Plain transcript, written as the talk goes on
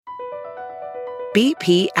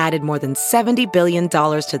BP added more than $70 billion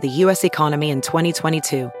to the U.S. economy in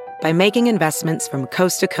 2022 by making investments from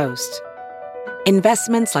coast to coast.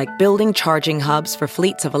 Investments like building charging hubs for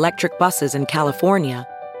fleets of electric buses in California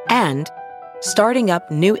and starting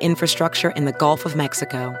up new infrastructure in the Gulf of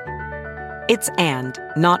Mexico. It's and,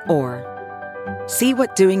 not or. See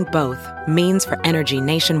what doing both means for energy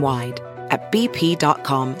nationwide at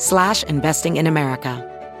bp.com/investing in America.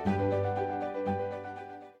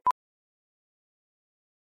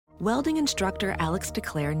 Welding instructor Alex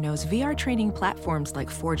DeClaire knows VR training platforms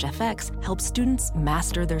like Forge FX help students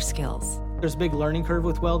master their skills. There's a big learning curve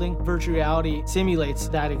with welding. Virtual reality simulates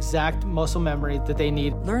that exact muscle memory that they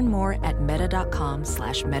need. Learn more at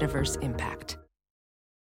meta.com/metaverseimpact.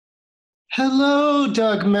 Hello,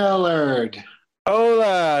 Doug Mellard.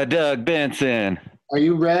 Hola, Doug Benson. Are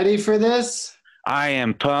you ready for this? I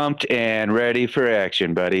am pumped and ready for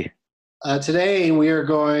action, buddy. Today, we are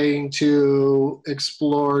going to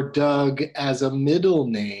explore Doug as a middle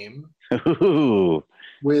name. Ooh.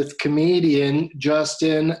 With comedian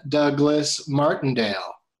Justin Douglas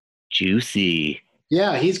Martindale. Juicy.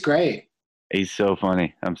 Yeah, he's great. He's so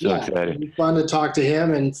funny. I'm so excited. It's fun to talk to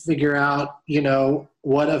him and figure out,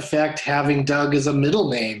 what effect having Doug as a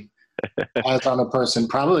middle name has on a person.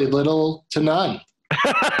 Probably little to none.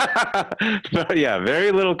 Yeah,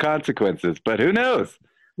 very little consequences, but who knows?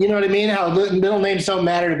 You know what I mean? How middle names don't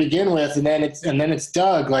matter to begin with, and then it's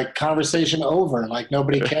Doug, like conversation over, like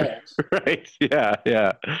nobody cares. Right? Yeah.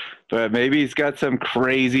 But maybe he's got some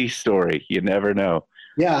crazy story. You never know.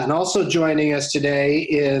 Yeah, and also joining us today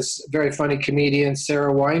is very funny comedian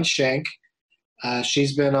Sarah Weinschenk.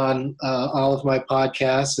 She's been on all of my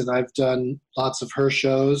podcasts, and I've done lots of her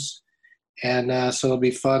shows, and so it'll be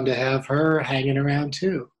fun to have her hanging around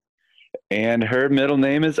too. And her middle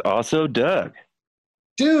name is also Doug.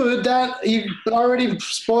 Dude, that you already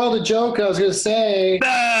spoiled a joke I was going to say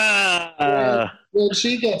when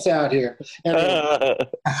she gets out here. Anyway,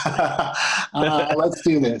 let's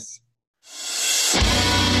do this.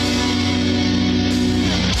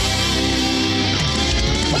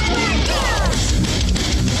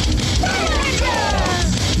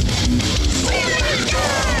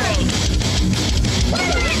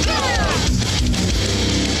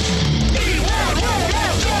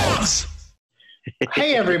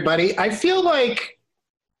 Hey, everybody. I feel like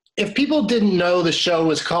if people didn't know the show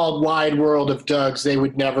was called Wide World of Doug's, they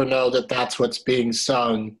would never know that that's what's being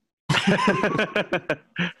sung.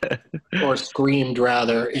 Or screamed,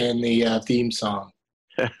 rather, in the theme song.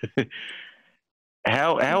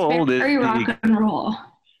 How old is very rock and roll?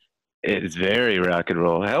 It's very rock and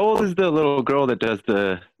roll. How old is the little girl that does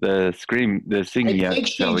the singing? I think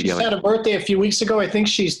she just had a birthday a few weeks ago. I think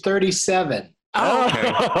she's 37. Oh, okay.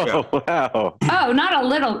 Wow. Oh, not a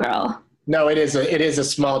little girl. No, it is a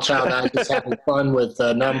small child. I'm just having fun with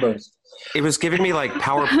numbers. It was giving me like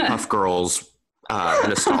Powerpuff Girls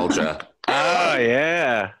nostalgia. Oh,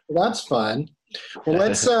 yeah. That's fun. Well,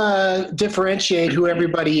 let's differentiate who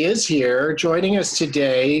everybody is here. Joining us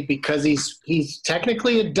today, because he's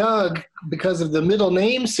technically a Doug because of the middle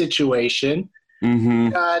name situation. Mm-hmm. We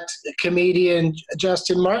got comedian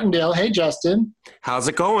Justin Martindale. Hey, Justin. How's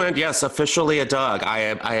it going? Yes, officially a Doug. I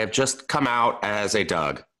have just come out as a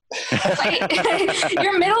Doug.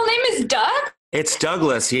 Your middle name is Doug? It's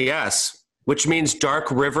Douglas, yes, which means Dark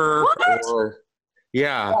River. What?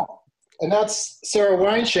 Yeah. And that's Sarah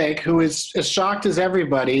Weinschenk, who is as shocked as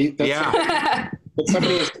everybody that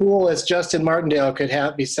somebody as cool as Justin Martindale could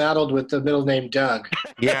be saddled with the middle name Doug.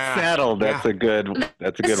 Yeah. Saddled. That's a good word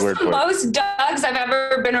for it. Most Dougs I've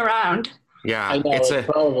ever been around. Yeah. I know, it's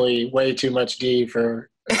probably way too much D for...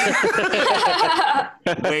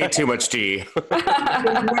 Way too much D.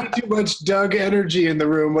 Way too much Doug energy in the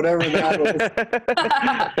room, whatever that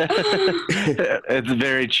is. It's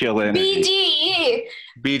very chill energy.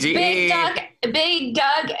 BDE. Big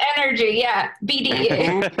Doug energy. Yeah.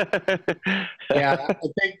 BDE. Yeah. I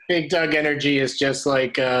think Big Doug energy is just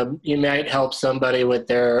like you might help somebody with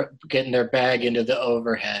getting their bag into the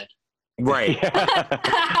overhead. Right.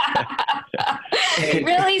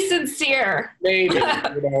 Really sincere. Maybe.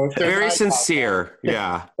 Very sincere.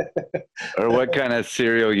 Yeah. Or what kind of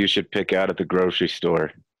cereal you should pick out at the grocery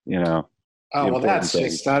store, Oh, well, that's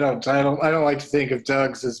just, I don't like to think of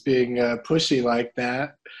Doug's as being pushy like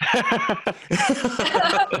that.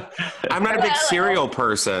 I'm not a big cereal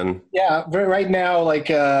person. Yeah, right now,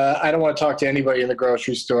 I don't want to talk to anybody in the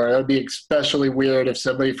grocery store. It would be especially weird if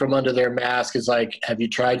somebody from under their mask is like, have you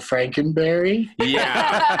tried Frankenberry?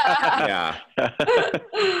 Yeah. Yeah.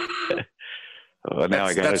 Well, now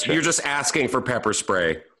you're just asking for pepper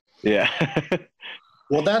spray. Yeah.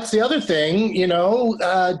 Well, that's the other thing,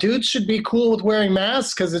 dudes should be cool with wearing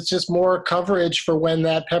masks because it's just more coverage for when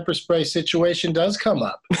that pepper spray situation does come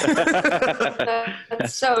up.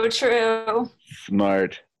 That's so true.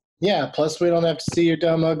 Smart. Yeah, plus we don't have to see your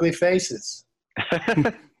dumb, ugly faces.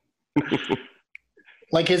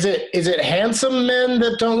 Like, is it handsome men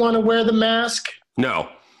that don't want to wear the mask? No.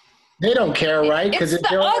 They don't care, right? It's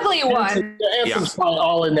the ugly one. The handsome's probably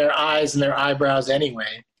all in their eyes and their eyebrows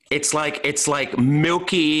anyway. It's like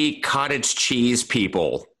milky cottage cheese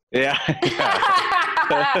people. Yeah.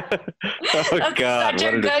 Oh, That's God, such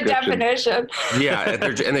what a good definition. Yeah,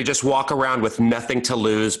 and they just walk around with nothing to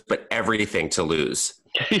lose but everything to lose.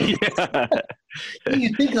 Yeah.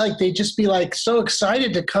 You think like they'd just be like so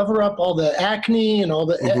excited to cover up all the acne and all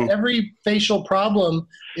the every facial problem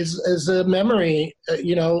is a memory,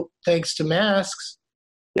 thanks to masks.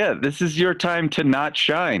 Yeah, this is your time to not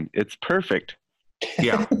shine. It's perfect.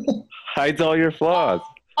 Yeah. Hides all your flaws.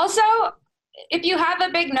 Also, if you have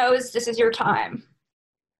a big nose, this is your time.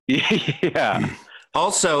 Yeah.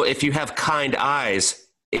 Also, if you have kind eyes,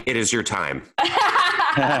 it is your time.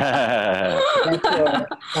 I'm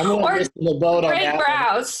going to miss the boat on Great that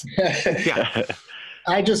brows. Yeah.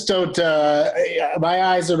 I just don't. My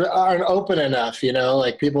eyes aren't open enough.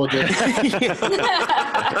 Like people just.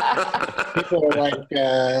 People are like,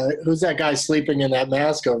 "Who's that guy sleeping in that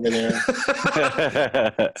mask over there?"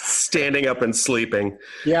 Standing up and sleeping.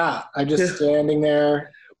 Yeah, I'm just standing there,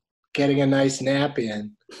 getting a nice nap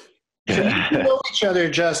in. So you know each other,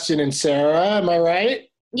 Justin and Sarah. Am I right?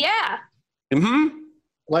 Yeah. Mm-hmm.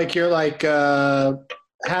 Like you're like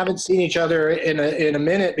haven't seen each other in a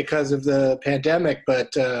minute because of the pandemic,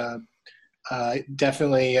 but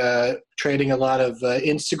definitely trading a lot of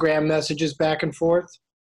Instagram messages back and forth.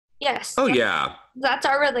 Yes. Oh yeah. That's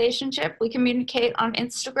our relationship. We communicate on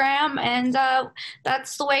Instagram, and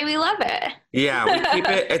that's the way we love it. Yeah, we keep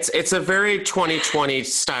it. It's a very 2020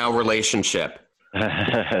 style relationship.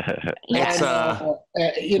 It's no,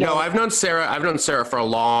 I've known Sarah for a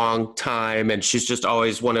long time, and she's just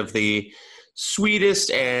always one of the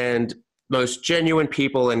sweetest and most genuine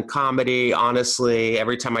people in comedy. Honestly,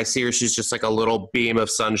 every time I see her, she's just like a little beam of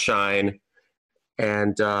sunshine.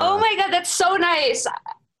 And oh my God, that's so nice.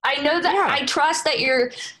 I know that. Yeah. I trust that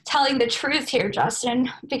you're telling the truth here,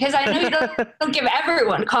 Justin, because I know you don't give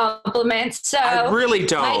everyone compliments. So I really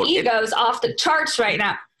don't. My ego's off the charts right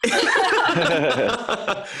now.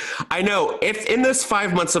 I know. If in this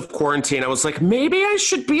 5 months of quarantine, I was like, maybe I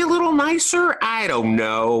should be a little nicer. I don't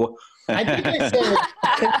know. I think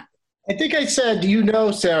I said,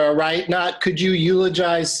 Sarah, right? Not could you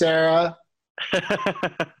eulogize Sarah? I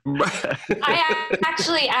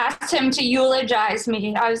actually asked him to eulogize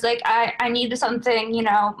me. I was like, I need something,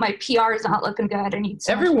 my PR is not looking good. I need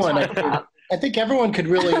something to talk about. I think everyone could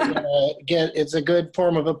really it's a good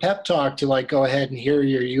form of a pep talk to like go ahead and hear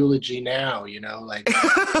your eulogy now, like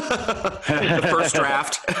the first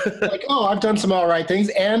draft. Like, oh, I've done some all right things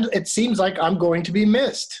and it seems like I'm going to be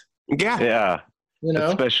missed. Yeah. Yeah.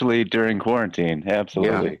 Especially during quarantine.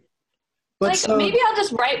 Absolutely. Yeah. But maybe I'll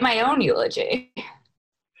just write my own eulogy.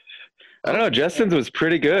 I don't know. Justin's was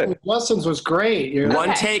pretty good. Justin's was great.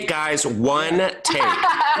 One take, guys. One take.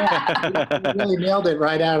 Yeah, you really nailed it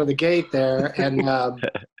right out of the gate there. And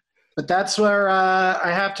but that's where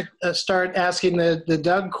I have to start asking the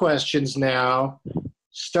Doug questions now,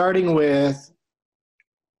 starting with,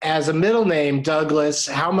 as a middle name, Douglas,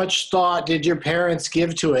 how much thought did your parents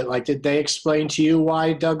give to it? Like, did they explain to you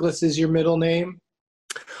why Douglas is your middle name?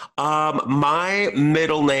 My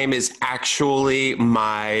middle name is actually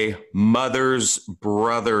my mother's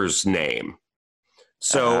brother's name.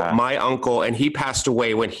 So my uncle, and he passed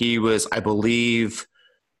away when he was, I believe,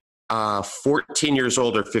 14 years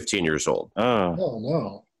old or 15 years old. Oh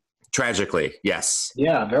no. Tragically, yes.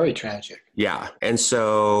 Yeah, very tragic. Yeah. And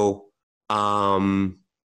so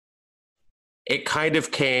it kind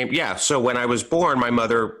of came, so when I was born, my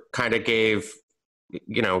mother kind of gave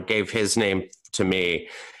his name to me.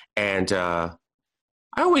 And I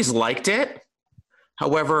always liked it.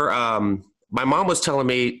 However, my mom was telling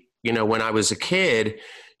me, when I was a kid,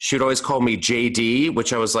 she would always call me JD,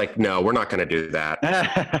 which I was like, no, we're not going to do that.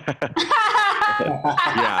 Yeah.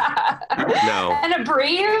 No. And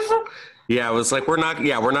abbrev? Yeah, I was like, we're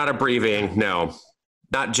not abbreviating. No.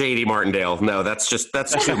 Not JD Martindale. No, that's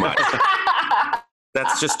too much.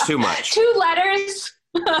 That's just too much. 2 letters.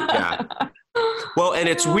 Yeah. Well, and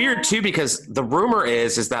it's weird too, because the rumor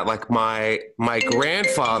is that like my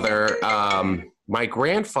grandfather, my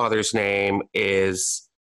grandfather's name is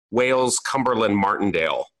Wales Cumberland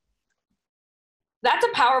Martindale. That's a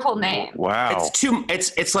powerful name. Wow.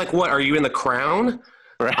 It's like, what, are you in the Crown?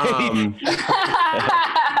 Right.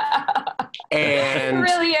 And it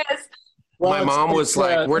really is. My mom was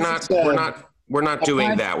like, we're not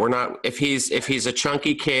doing that. We're not, if he's a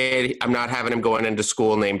chunky kid, I'm not having him going into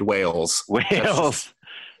school named Wales. Wales.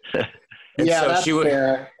 Yeah, so that's she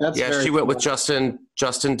fair. she went with Justin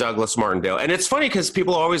Douglas Martindale. And it's funny because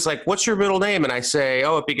people are always like, what's your middle name? And I say,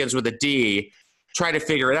 oh, it begins with a D. Try to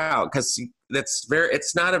figure it out because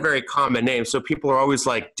it's not a very common name. So people are always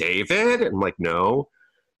like, David? I'm like, no.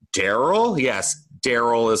 Daryl? Yes,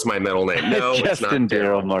 Daryl is my middle name. No, it's not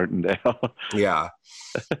Daryl Martindale. Yeah.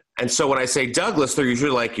 And so when I say Douglas, they're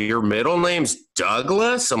usually like, your middle name's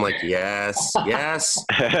Douglas? I'm like, yes.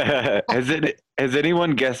 Has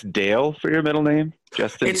anyone guessed Dale for your middle name?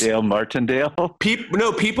 Dale Martindale?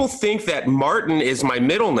 People think that Martin is my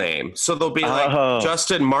middle name. So they'll be like,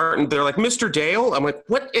 Justin Martin. They're like, Mr. Dale? I'm like,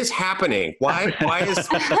 what is happening? Why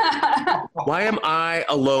am I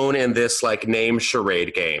alone in this like name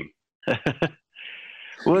charade game?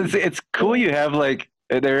 Well, it's cool you have like,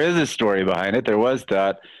 there is a story behind it. There was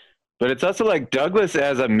that. But it's also like Douglas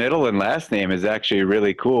as a middle and last name is actually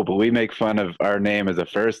really cool. But we make fun of our name as a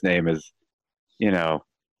first name as, can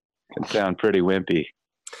sound pretty wimpy.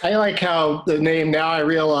 I like how the name, now I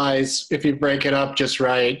realize if you break it up just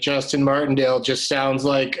right, Justin Martindale just sounds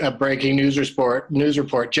like a breaking news report.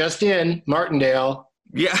 Justin Martindale.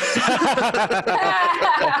 Yeah.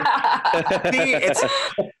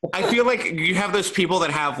 I feel like you have those people that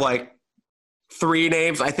have like 3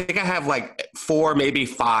 names. I think I have like 4, maybe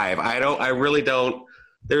 5. I really don't.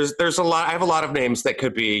 There's a lot. I have a lot of names that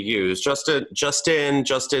could be used. Justin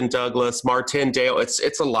Douglas, Martindale.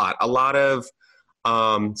 It's a lot of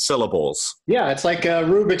syllables. Yeah, it's like a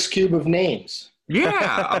Rubik's Cube of names.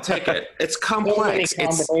 Yeah, I'll take it. It's complex. So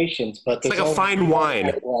many combinations, but it's like a fine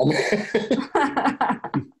wine.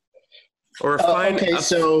 Or a fine. Okay,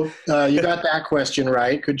 so you got that question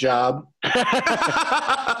right. Good job.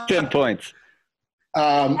 10 points.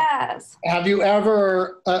 Yes. Have you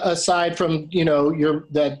ever, aside from your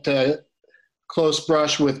close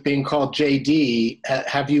brush with being called JD,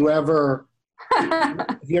 have you ever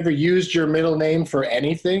used your middle name for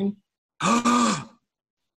anything?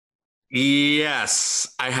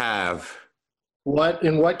 Yes, I have.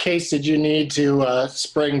 In what case did you need to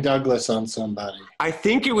spring Douglas on somebody? I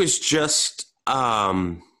think it was just.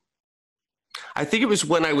 I think it was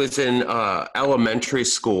when I was in elementary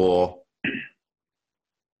school.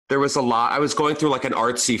 There was a lot. I was going through like an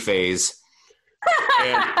artsy phase,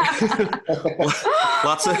 and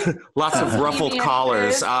lots of ruffled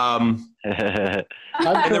collars. I'm going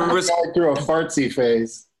through a fartsy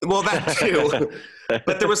phase. Well, that too.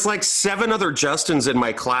 But there was like 7 other Justins in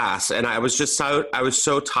my class, and I was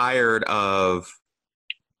so tired of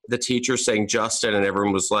the teacher saying Justin, and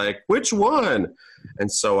everyone was like, "Which one?"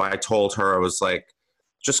 And so I told her, I was like,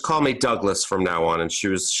 "Just call me Douglas from now on." And she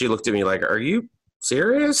looked at me like, "Are you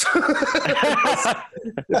serious?" And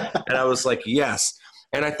I was like, yes.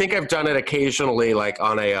 And I think I've done it occasionally, like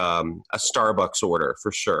on a Starbucks order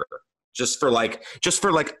for sure. Just for like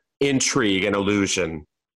intrigue and illusion.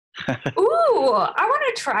 Ooh, I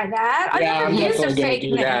want to try that. I've never used a fake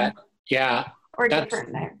name. That. Yeah. Or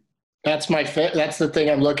different name. That's that's the thing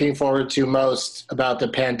I'm looking forward to most about the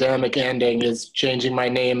pandemic ending is changing my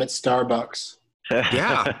name at Starbucks.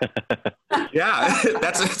 Yeah. Yeah.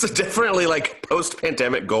 That's definitely like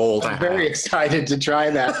post-pandemic goal. I'm very excited to try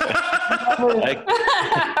that.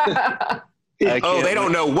 They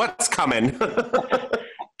don't know what's coming.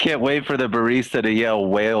 Can't wait for the barista to yell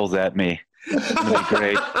Wales at me. It'll be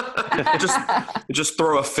great. just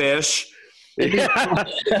throw a fish. It'd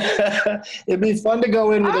be fun to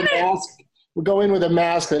go in with a mask. We'll go in with a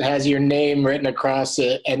mask that has your name written across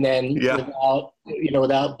it, and then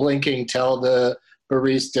without blinking, tell the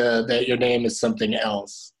barista that your name is something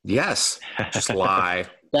else. Yes, just lie.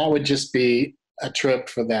 That would just be a trip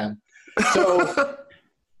for them. So,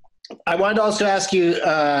 I wanted to also ask you,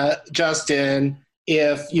 Justin,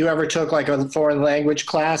 if you ever took like a foreign language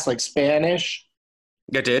class, like Spanish.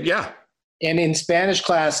 I did, yeah. And in Spanish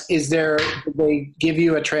class, did they give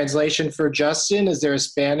you a translation for Justin? Is there a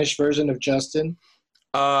Spanish version of Justin?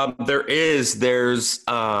 There is. There's.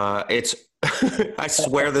 It's. I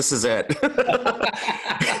swear this is it.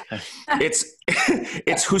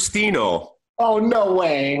 It's Justino. Oh no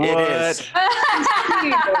way! It is.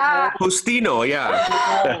 Justino,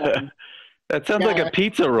 yeah. That sounds like a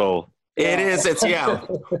pizza roll. It is. It's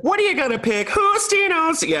What are you gonna pick?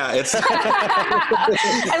 Justino's. Yeah, it's.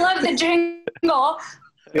 I love the jingle.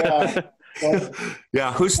 Yeah.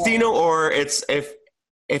 Yeah, Justino, or it's if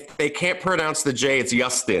they can't pronounce the J, it's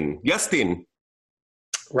Justin. Justin.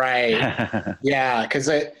 Right. Yeah, because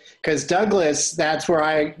because Douglas, that's where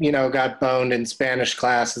I, got boned in Spanish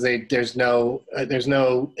class. There's no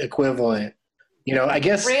equivalent. I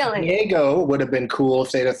guess really? Diego would have been cool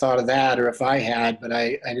if they'd have thought of that, or if I had, but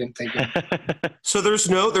I didn't think of it. So there is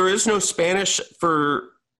no Spanish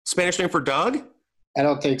name for Doug? I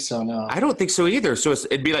don't think so, no. I don't think so either. So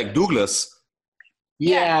it'd be like Douglas.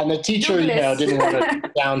 Yeah, and the teacher, didn't want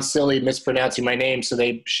to sound silly mispronouncing my name, so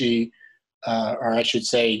or I should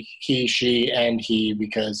say he, she, and he,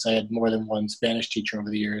 because I had more than one Spanish teacher over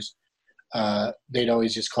the years. They'd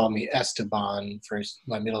always just call me Esteban.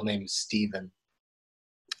 My middle name is Steven.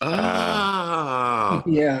 Oh.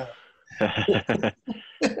 Yeah.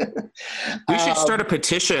 We should start a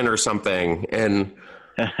petition or something and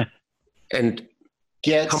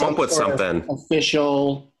come up with something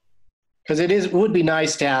official. Because it would be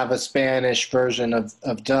nice to have a Spanish version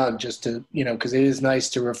of Doug, just to, because it is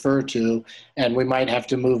nice to refer to, and we might have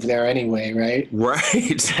to move there anyway, right?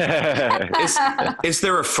 Right. Is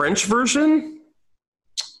there a French version?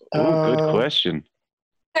 Good question.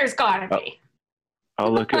 There's gotta be.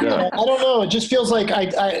 I'll look it up. I don't know. It just feels like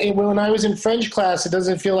when I was in French class, it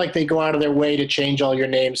doesn't feel like they go out of their way to change all your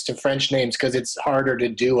names to French names because it's harder to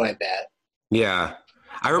do, I bet. Yeah.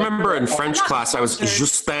 I remember in French class, I was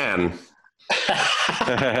Justin.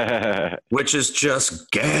 Which is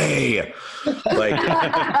just gay. Like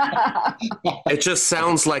it just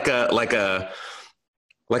sounds like a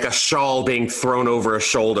shawl being thrown over a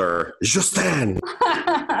shoulder. Justin.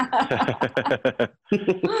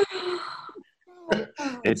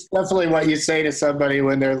 It's definitely what you say to somebody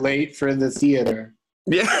when they're late for the theater.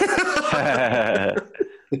 Yeah.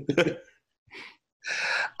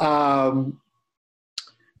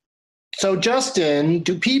 So Justin,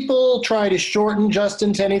 do people try to shorten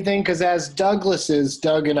Justin to anything? Because as Doug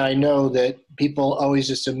and I know that people always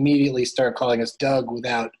just immediately start calling us Doug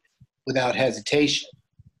without hesitation.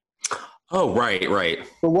 Oh, right.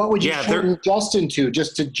 But what would you shorten Justin to?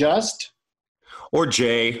 Just to Just? Or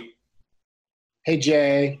Jay. Hey,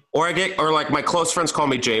 Jay. Or like my close friends call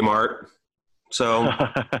me J Mart. So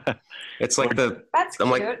it's like That's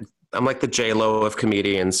cute. I'm like the J-Lo of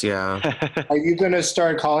comedians, yeah. Are you going to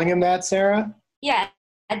start calling him that, Sarah? Yeah,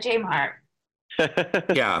 at J Mart.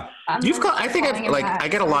 Yeah. I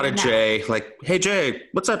get a lot of Jay, like, hey, Jay,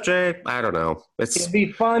 what's up, Jay? I don't know. It'd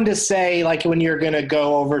be fun to say, like, when you're going to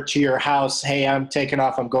go over to your house, hey, I'm taking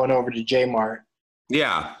off, I'm going over to J Mart.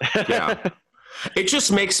 Yeah. It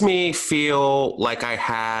just makes me feel like I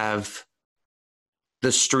have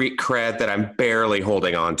the street cred that I'm barely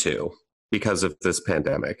holding on to because of this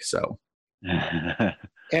pandemic. So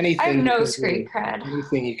anything I have no street cred.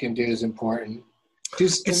 Anything you can do is important.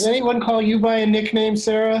 Does anyone call you by a nickname,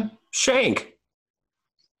 Sarah? Shank.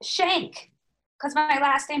 Because my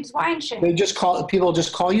last name's Weinshank. People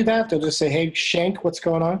just call you that? They'll just say, hey, Shank, what's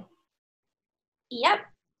going on? Yep.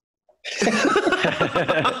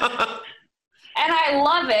 And I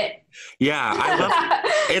love it. Yeah, I love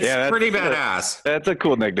it. It's pretty badass. That's a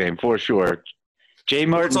cool nickname for sure. J.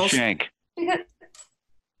 Martin Shank.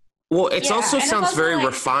 Well, it also sounds very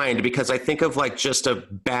refined because I think of like just a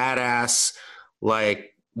badass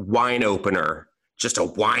like wine opener, just a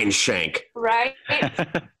wine shank. Right?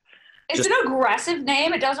 It's an aggressive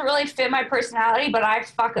name. It doesn't really fit my personality, but I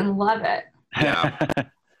fucking love it. Yeah.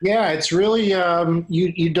 Yeah, it's really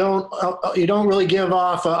you don't really give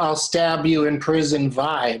off a I'll stab you in prison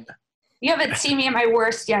vibe. You haven't seen me at my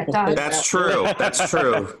worst yet, Doug. That's true.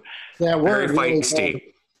 Yeah, very feisty.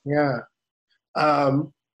 Yeah.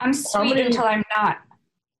 I'm sweet until I'm not.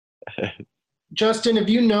 Justin, have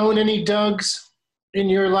you known any Dougs in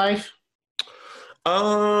your life?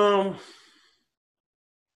 Right?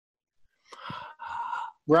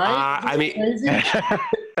 I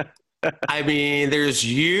mean, there's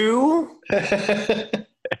you. And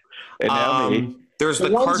now me. There's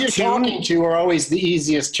the ones cartoon. You're talking to are always the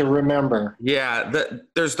easiest to remember. Yeah,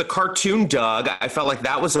 there's the cartoon Doug. I felt like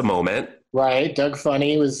that was a moment. Right, Doug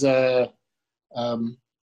Funny was.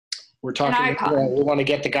 We're talking. We want to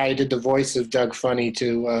get the guy who did the voice of Doug Funny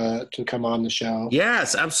to come on the show.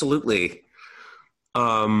 Yes, absolutely.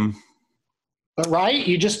 But right,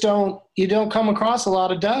 you just don't come across a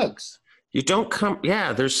lot of Dougs. You don't come.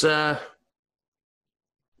 Yeah, there's. I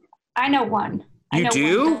know one. You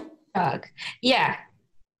do? Doug. Yeah.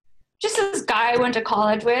 Just this guy I went to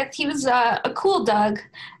college with. He was a cool Doug,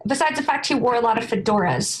 besides the fact he wore a lot of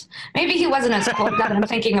fedoras. Maybe he wasn't as cool now that I'm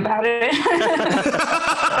thinking about it.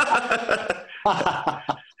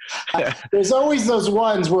 There's always those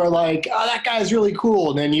ones where like, oh, that guy's really cool.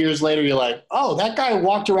 And then years later, you're like, oh, that guy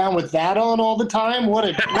walked around with that on all the time? What a...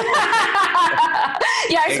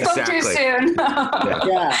 Yeah, I spoke too soon.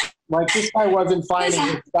 Yeah, like this guy wasn't finding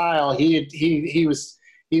his style. He was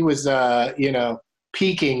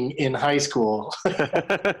peaking in high school.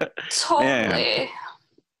 Totally. Man.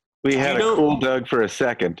 We had a cool Doug for a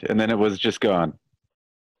second, and then it was just gone.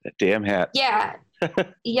 That damn hat. Yeah.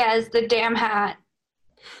 Yes, the damn hat.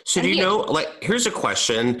 So here's a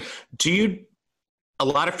question. A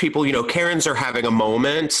lot of people, Karens are having a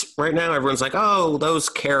moment right now. Everyone's like, oh, those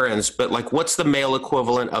Karens. But like, what's the male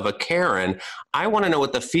equivalent of a Karen? I want to know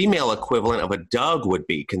what the female equivalent of a Doug would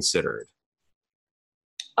be considered.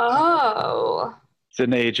 Oh. It's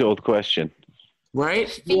an age-old question.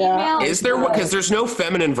 Right? Yeah. Is there, because there's no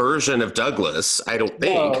feminine version of Douglas, I don't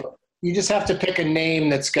think. No, you just have to pick a name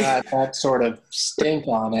that's got that sort of stink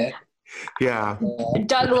on it. Yeah.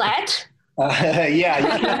 Douglet?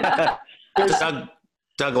 Yeah.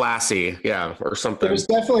 Doug Lassie, yeah, or something. There's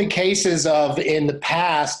definitely cases of in the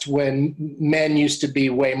past when men used to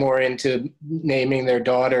be way more into naming their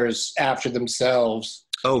daughters after themselves.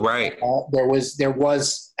 Oh, right. There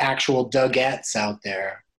was actual Dougettes out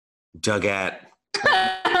there. Dougette.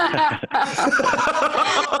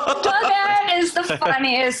 Dougette is the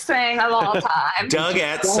funniest thing of all time.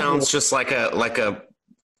 Dougette sounds just like a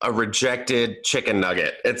rejected chicken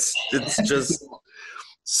nugget. It's just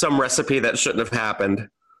some recipe that shouldn't have happened.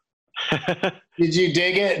 Did you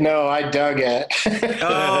dig it? No, I dug it.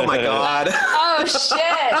 Oh my God. Oh shit.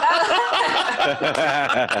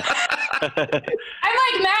 I'm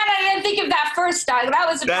like, man, I didn't think of that first, Doug. That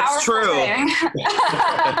was a powerful thing.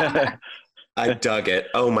 I dug it.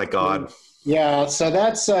 Oh my God. Yeah, so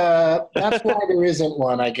that's why there isn't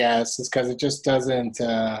one, I guess, is because it just doesn't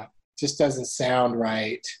sound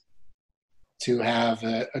right to have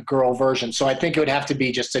a girl version. So I think it would have to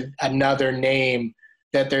be just another name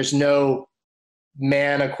that there's no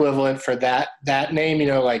man equivalent for that name,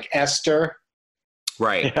 like Esther.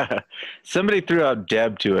 Right. Yeah. Somebody threw out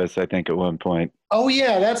Deb to us, I think, at one point. Oh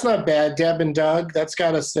yeah, that's not bad. Deb and Doug, that's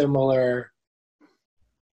got a similar,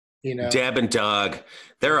 Deb and Doug,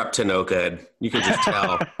 they're up to no good. You can just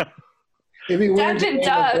tell. It'd be weird. Deb and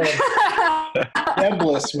Doug.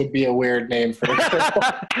 Debless would be a weird name for it.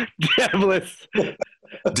 Debless.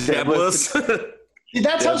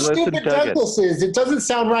 That's how stupid Douglas is. It doesn't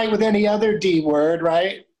sound right with any other D word,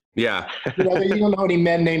 right? Yeah. You don't know any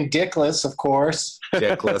men named Dickless, of course.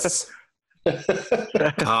 Dickless.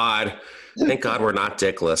 God. Thank God we're not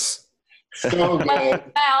Dickless. So good.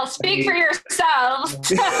 Well, speak for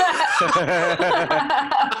yourselves.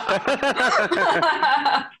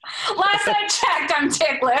 Last I checked, I'm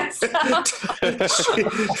Dickless.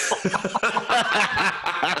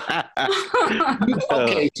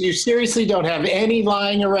 Okay, so you seriously don't have any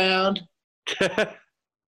lying around?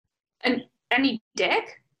 And any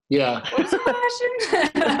dick? Yeah. What was the question?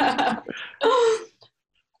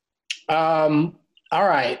 All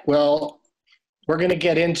right. Well, we're going to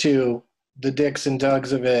get into the dicks and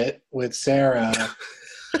Dougs of it with Sarah.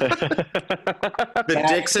 The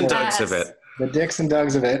dicks and Dougs of it. The dicks and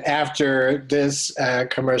Dougs of it after this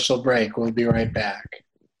commercial break. We'll be right back.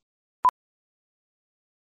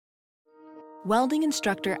 Welding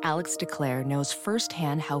instructor Alex DeClaire knows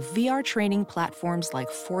firsthand how VR training platforms like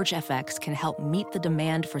ForgeFX can help meet the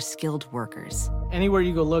demand for skilled workers. Anywhere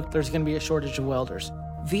you go look, there's going to be a shortage of welders.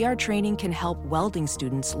 VR training can help welding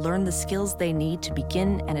students learn the skills they need to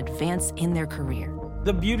begin and advance in their career.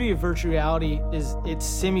 The beauty of virtual reality is it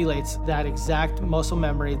simulates that exact muscle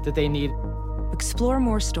memory that they need. Explore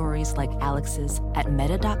more stories like Alex's at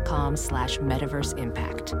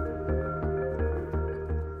meta.com/metaverseimpact.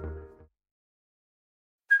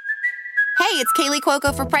 Hey, it's Kaylee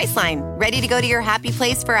Cuoco for Priceline. Ready to go to your happy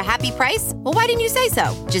place for a happy price? Well, why didn't you say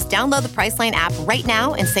so? Just download the Priceline app right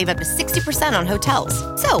now and save up to 60% on hotels.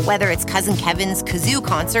 So whether it's Cousin Kevin's Kazoo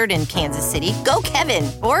Concert in Kansas City, go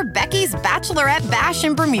Kevin, or Becky's Bachelorette Bash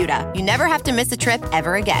in Bermuda, you never have to miss a trip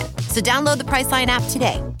ever again. So download the Priceline app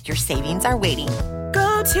today. Your savings are waiting.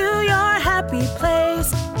 Go to your happy place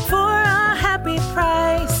for a happy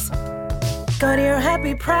price. Go to your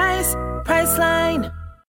happy price, Priceline.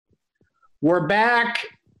 We're back,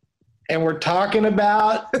 and we're talking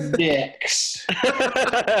about dicks.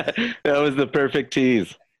 That was the perfect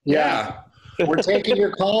tease. Yeah. We're taking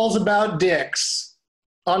your calls about dicks.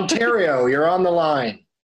 Ontario, you're on the line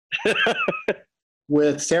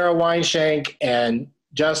with Sarah Weinshank and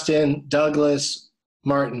Justin Douglas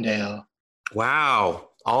Martindale. Wow.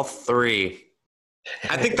 All three.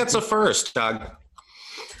 I think that's a first, Doug.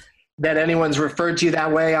 That anyone's referred to you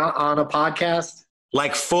that way on a podcast?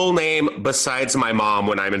 Like full name besides my mom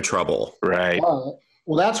when I'm in trouble. Right.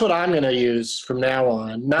 Well, that's what I'm going to use from now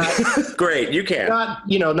on. Not great. You can.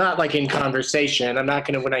 Not like in conversation. I'm not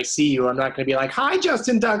going to, when I see you, I'm not going to be like, "Hi,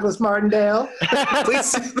 Justin Douglas Martindale."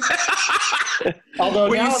 Although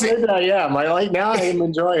now maybe I am. Now I am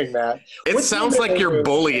enjoying that. It sounds like you're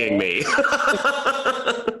bullying me.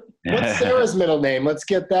 What's Sarah's middle name? Let's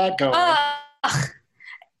get that going.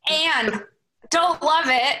 Anne. Don't love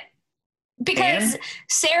it. Because Anne?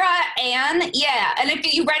 Sarah Ann, yeah. And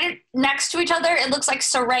if you write it next to each other, it looks like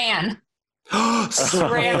Saran.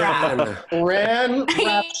 Saran. Saran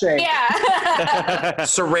Rapshank. Yeah.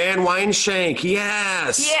 Saran Wineshank.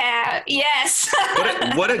 Yes. Yeah. Yes.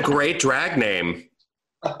 What a great drag name.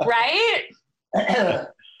 Right?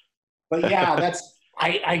 But yeah,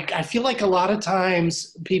 I feel like a lot of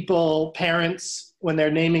times parents, when they're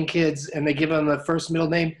naming kids and they give them the first middle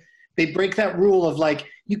name, they break that rule of like,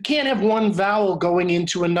 you can't have one vowel going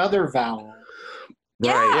into another vowel.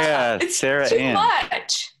 Yeah. Yeah, It's Sarah too Ann.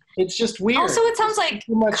 much. It's just weird. Also, it sounds like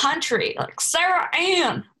country, like Sarah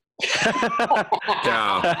Ann.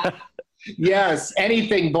 Yeah. Yes,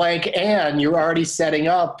 anything blank Ann, you're already setting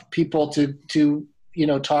up people to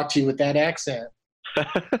talk to you with that accent.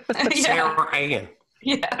 Sarah Ann.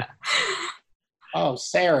 Yeah. Oh,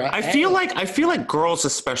 Sarah. I feel like girls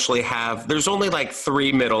especially there's only like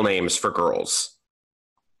 3 middle names for girls.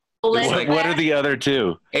 What are the other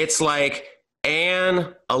 2? It's like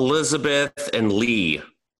Anne, Elizabeth, and Lee.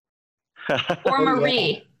 Or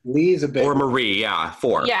Marie. Lee's a bit. Or Marie, yeah,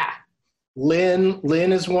 4. Yeah. Lynn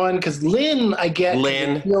is one, because Lynn, I get,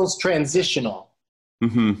 Lynn feels transitional.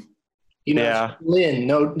 Mm-hmm. Yeah. Lynn.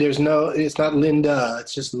 No, it's not Linda.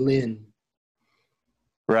 It's just Lynn.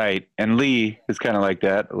 Right. And Lee is kind of like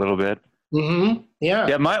that a little bit. Mm-hmm. Yeah.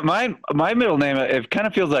 Yeah. My middle name, it kind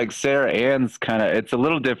of feels like Sarah Ann's it's a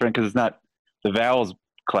little different because it's not the vowels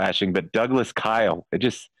clashing, but Douglas Kyle. It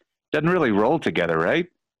just doesn't really roll together, right?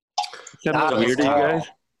 Is that Not weird to you guys?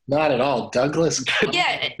 Not at all. Douglas.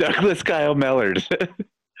 Yeah. Douglas Kyle Mellard.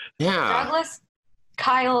 Yeah. Douglas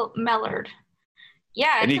Kyle Mellard.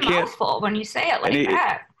 Yeah, And it's you a can't- mouthful when you say it like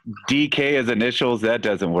that. DK as initials, that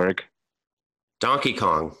doesn't work. Donkey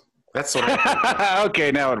Kong. That's what I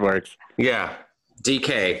Okay, now it works. Yeah.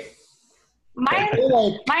 DK.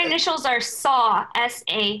 My initials are SAW,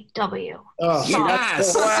 SAW. Oh,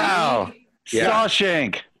 Yes. Wow. Yeah.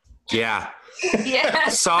 Shawshank. Yeah.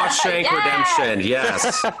 Yes. Shawshank Yes. Redemption.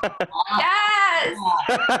 Yes. Yes.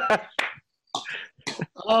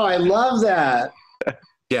 Oh, I love that.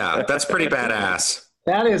 Yeah, that's pretty badass.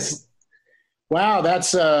 That is, wow.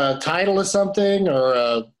 That's a title of something, or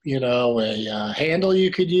a handle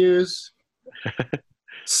you could use.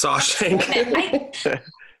 Shawshank.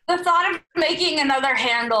 The thought of making another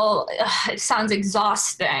handle, it sounds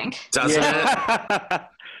exhausting. Doesn't it?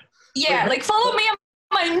 Yeah, like follow me on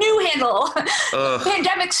my new handle.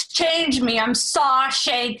 Pandemic's changed me. I'm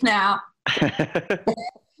Shawshank now.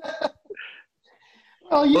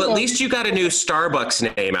 Well, at least you got a new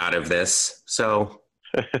Starbucks name out of this. So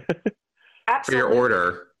for your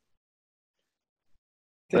order.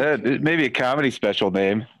 Maybe a comedy special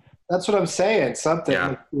name. That's what I'm saying. Something,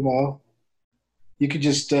 Yeah. You could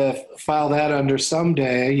just file that under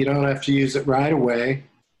someday. You don't have to use it right away.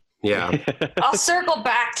 Yeah. I'll circle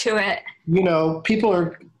back to it. People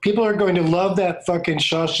are going to love that fucking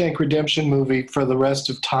Shawshank Redemption movie for the rest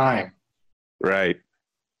of time. Right.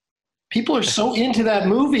 People are so into that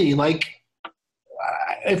movie. Like,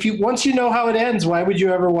 once you know how it ends, why would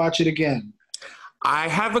you ever watch it again? I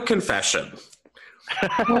have a confession.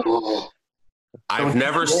 I've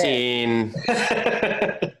never seen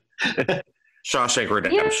Shawshank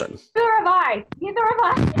Redemption. Neither have I.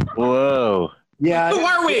 Whoa. Yeah. Who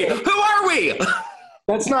are we?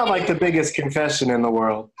 That's not like the biggest confession in the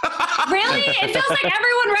world. Really? It feels like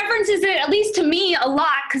everyone references it, at least to me, a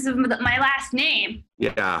lot because of my last name.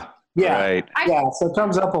 Yeah. Yeah. Right. So it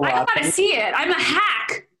comes up a lot. I gotta see it. I'm a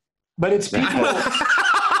hack. But it's people.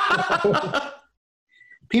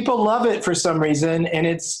 People love it for some reason, and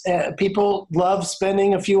it's people love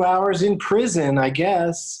spending a few hours in prison, I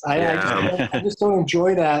guess. I just don't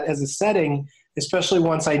enjoy that as a setting, especially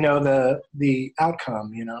once I know the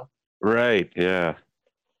outcome, Right, yeah.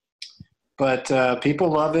 But people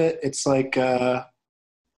love it. It's like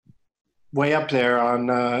way up there on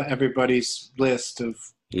everybody's list of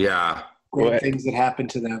great things that happen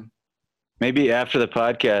to them. Maybe after the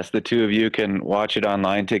podcast, the two of you can watch it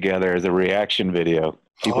online together as a reaction video.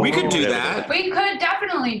 We could do that. We could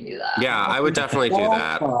definitely do that. Yeah, I would definitely do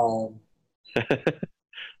that.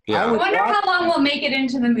 Yeah. I wonder how long we'll make it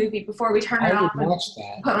into the movie before we turn it off and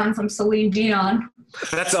put on some Celine Dion.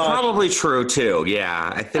 That's probably true too.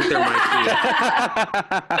 Yeah, I think there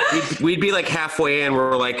might be. We'd be like halfway in.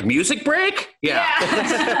 We're like, music break. Yeah.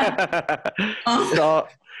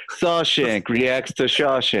 Shawshank reacts to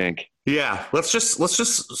Shawshank. Yeah, let's just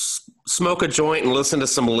smoke a joint and listen to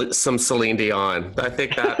some Celine Dion. I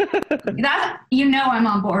think that I'm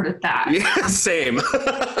on board with that. Yeah, same.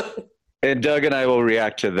 And Doug and I will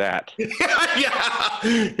react to that. Yeah.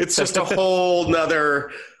 It's just a whole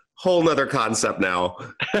nother concept now.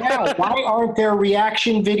 Yeah, why aren't there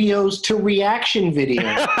reaction videos to reaction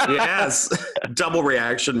videos? Yes, double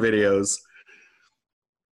reaction videos.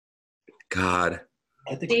 God.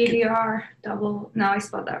 DDR double. No, I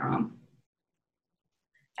spelled that wrong.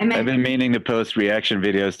 I've been meaning to post reaction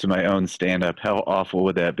videos to my own stand-up. How awful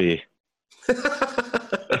would that be?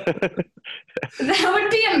 That would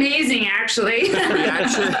be amazing, actually.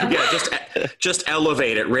 Just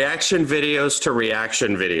elevate it. Reaction videos to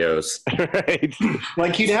reaction videos. Right.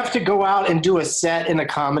 Like you'd have to go out and do a set in a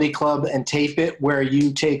comedy club and tape it where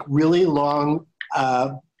you take really long,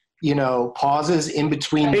 pauses in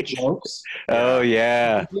between the jokes. Oh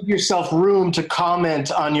yeah. Give yourself room to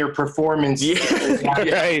comment on your performance. Yeah.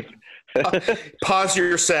 Right. Pause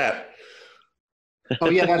your set. Oh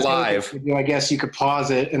yeah, that's live. I guess you could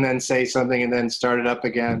pause it and then say something and then start it up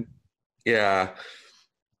again. Yeah.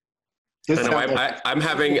 I'm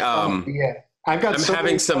having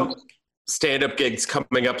some stand-up gigs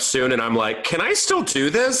coming up soon, and I'm like, can I still do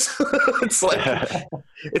this? It's like,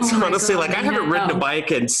 it's honestly God, like I haven't ridden a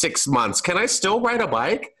bike in 6 months. Can I still ride a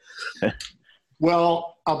bike?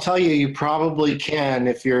 Well, I'll tell you, you probably can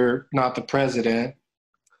if you're not the president.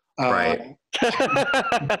 Right.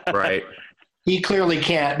 Right. He clearly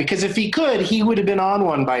can't, because if he could, he would have been on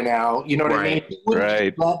one by now. You know what I mean? He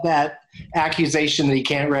wouldn't let that accusation that he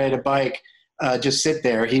can't ride a bike just sit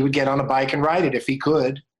there. He would get on a bike and ride it if he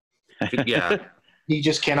could. Yeah. He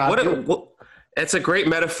just cannot do it. It's a great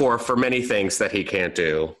metaphor for many things that he can't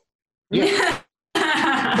do. Yeah.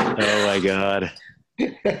 Oh, my God.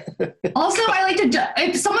 Also, I like to,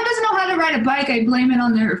 if someone doesn't know how to ride a bike, I blame it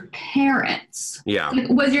on their parents. Yeah. Like,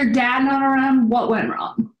 was your dad not around? What went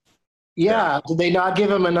wrong? Yeah. Did they not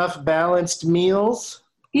give him enough balanced meals?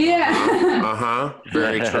 Yeah. Uh-huh.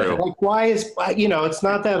 Very true. Like, why is, it's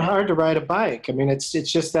not that hard to ride a bike. I mean, it's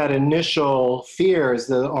just that initial fear is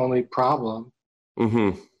the only problem.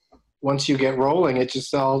 Mm-hmm. Once you get rolling, it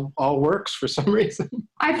just all works for some reason.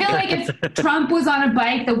 I feel like if Trump was on a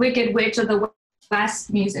bike, the Wicked Witch of the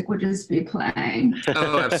West music would just be playing.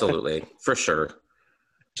 Oh, absolutely. For sure.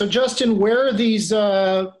 So, Justin, where are these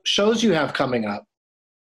shows you have coming up?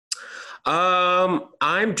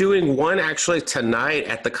 I'm doing one actually tonight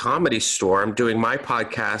at the Comedy Store. I'm doing my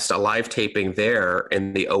podcast, a live taping there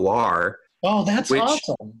in the OR. Oh, that's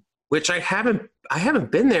awesome. Which I haven't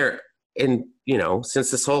been there in,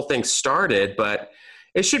 since this whole thing started, but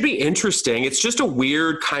it should be interesting. It's just a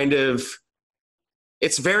weird kind of,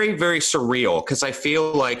 it's very, very surreal because I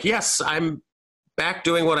feel like, yes, I'm back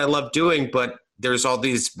doing what I love doing, but there's all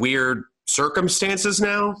these weird circumstances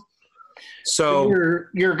now. So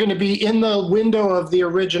you're going to be in the window of the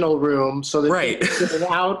original room, so that right.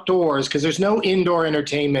 You're outdoors, because there's no indoor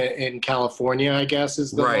entertainment in California, I guess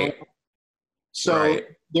is the right. One. So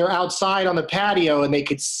they're outside on the patio, and they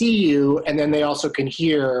could see you, and then they also can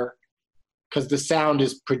hear because the sound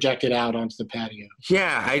is projected out onto the patio.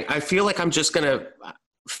 Yeah, I feel like I'm just going to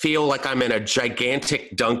feel like I'm in a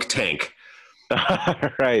gigantic dunk tank.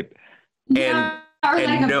 Right. And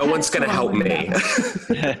like no one's going to help me.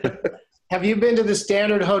 Have you been to the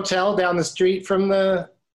Standard Hotel down the street from the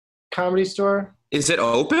Comedy Store? Is it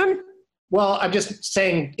open? Well, I'm just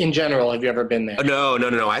saying in general. Have you ever been there? No.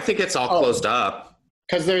 I think it's all closed up.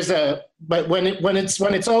 Because but when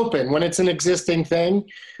it's open, when it's an existing thing.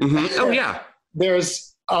 Mm-hmm. Oh yeah.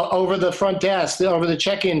 There's over the front desk, over the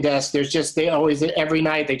check-in desk. Every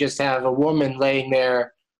night they just have a woman laying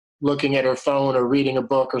there, looking at her phone or reading a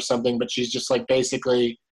book or something, but she's just like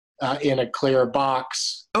basically in a clear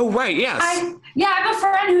box. Oh, right, yes. I have a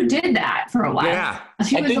friend who did that for a while. Yeah.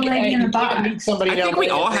 She was a lady in a box. I think we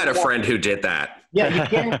all had a friend who did that.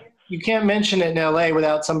 Yeah, you can't mention it in LA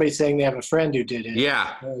without somebody saying they have a friend who did it.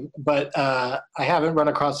 Yeah. But I haven't run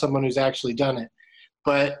across someone who's actually done it.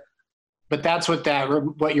 But that's what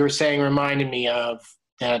you were saying reminded me of.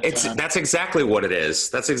 That's exactly what it is.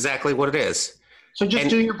 That's exactly what it is. So just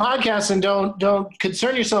do your podcast and don't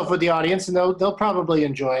concern yourself with the audience, and they'll probably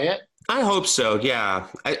enjoy it. I hope so, yeah.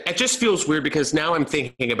 It just feels weird because now I'm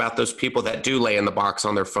thinking about those people that do lay in the box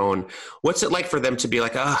on their phone. What's it like for them to be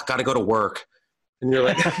like, got to go to work? And you're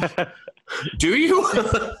like, do you?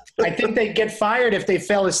 I think they get fired if they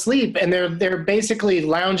fell asleep, and they're basically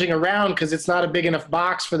lounging around because it's not a big enough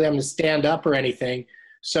box for them to stand up or anything.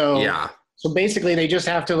 So So basically, they just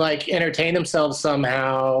have to like entertain themselves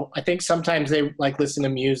somehow. I think sometimes they like listen to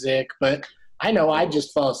music, but I know I'd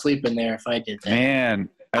just fall asleep in there if I did that. Man,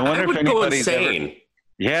 I wonder if anybody's go insane. ever.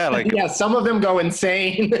 Yeah, like yeah, some of them go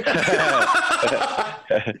insane. That's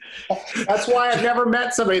why I've never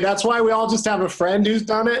met somebody. That's why we all just have a friend who's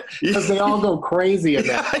done it, because they all go crazy in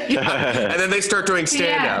that. And then they start doing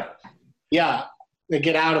stand-up. Yeah, they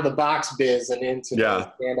get out of the box biz and into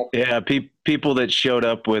stand-up. Yeah, people that showed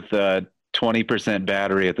up with 20%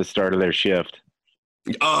 battery at the start of their shift.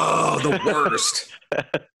 Oh, the worst.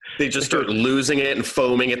 They just start losing it and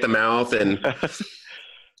foaming at the mouth and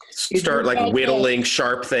start like whittling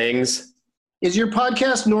sharp things. Is your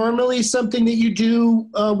podcast normally something that you do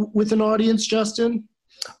with an audience, Justin?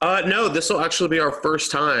 No, this will actually be our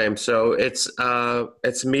first time. So it's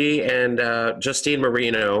me and Justine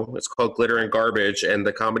Marino. It's called Glitter and Garbage, and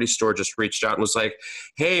the Comedy Store just reached out and was like,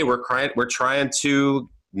 "Hey, we're trying to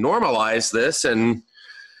normalize this and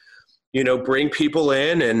bring people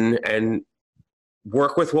in and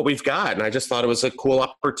work with what we've got." And I just thought it was a cool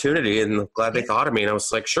opportunity, and glad they thought of me. And I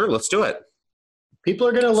was like, "Sure, let's do it." People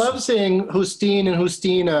are going to love saying Justine and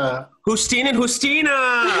Justina. Justine and Justina.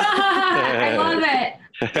 I love it.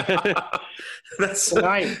 That's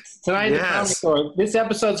tonight yes. The Comedy Store. This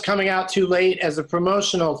episode's coming out too late as a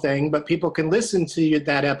promotional thing, but people can listen to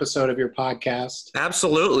that episode of your podcast.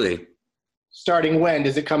 Absolutely. Starting when?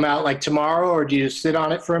 Does it come out like tomorrow, or do you sit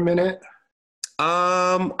on it for a minute?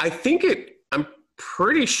 I'm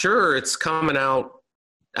pretty sure it's coming out.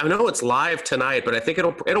 I know it's live tonight, but I think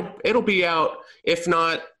it'll be out, if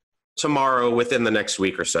not tomorrow, within the next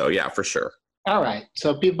week or so. Yeah, for sure. All right.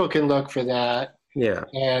 So people can look for that. Yeah.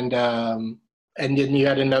 And then you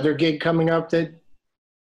had another gig coming up that.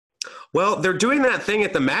 Well, they're doing that thing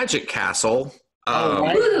at the Magic Castle.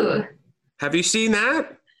 Right. Have you seen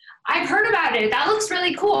that? I've heard about it. That looks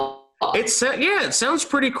really cool. It sounds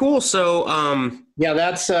pretty cool. So,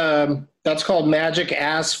 that's called Magic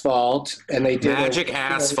Asphalt, and they did Magic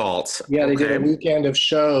Asphalt. They did a weekend of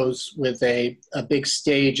shows with a big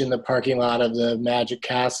stage in the parking lot of the Magic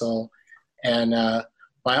Castle, and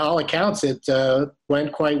by all accounts, it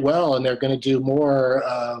went quite well. And they're going to do more.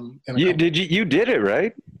 You did it,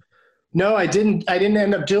 right? No, I didn't. I didn't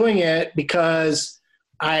end up doing it because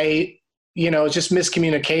it's just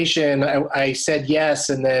miscommunication. I said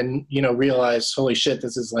yes, and then realized, holy shit,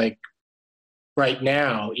 this is like right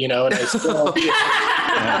now, and I still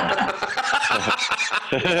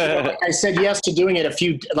I said yes to doing it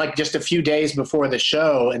just a few days before the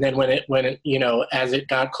show, and then when it as it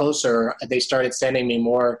got closer, they started sending me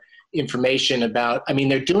more information about. I mean,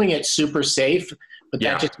 they're doing it super safe, but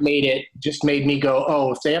that just made me go,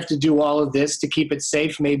 oh, if they have to do all of this to keep it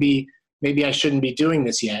safe, maybe I shouldn't be doing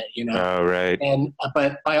this yet, Oh, right.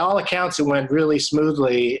 But by all accounts, it went really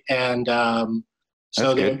smoothly, and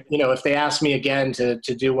so they, if they asked me again to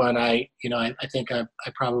do one, I think I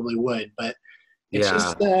probably would. But it's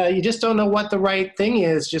just you just don't know what the right thing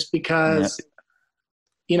is, just because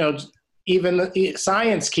even the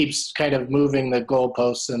science keeps kind of moving the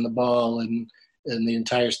goalposts and the ball and the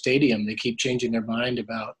entire stadium. They keep changing their mind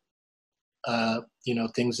about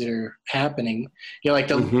things that are happening. Like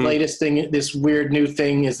the latest thing, this weird new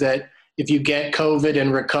thing is that if you get COVID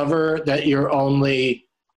and recover, that you're only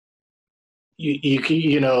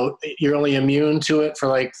you're only immune to it for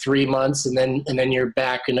like 3 months, and then you're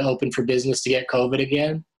back and open for business to get COVID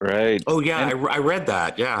again. Right. Oh yeah, I read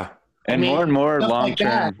that. Yeah. And more and more long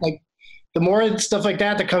term. Like the more stuff like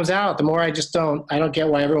that comes out, the more I don't get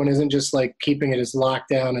why everyone isn't just like keeping it as locked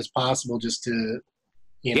down as possible, just to.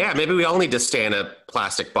 Yeah, maybe we all need to stay in a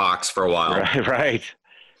plastic box for a while. Right.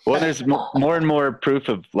 Well, there's more and more proof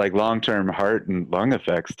of like long-term heart and lung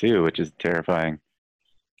effects too, which is terrifying.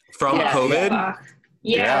 From COVID?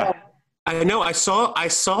 Yeah. I know. I saw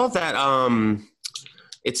that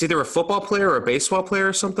it's either a football player or a baseball player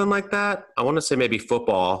or something like that. I want to say maybe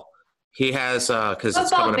football. He has because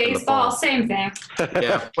it's coming up in the fall. Baseball, same thing.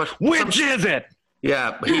 Yeah. Which is it?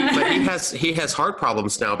 Yeah, but he has heart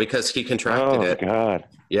problems now because he contracted it. Oh God.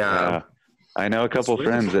 Yeah. I know a couple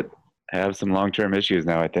friends that have some long-term issues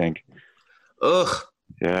now, I think. Ugh.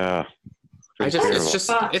 Yeah.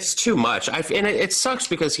 It's too much. And it sucks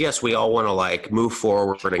because yes, we all want to like move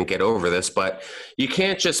forward and get over this, but you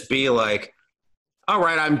can't just be like, all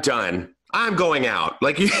right, I'm done. I'm going out.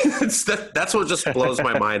 Like that's what just blows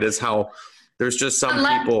my mind is how there's just some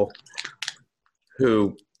people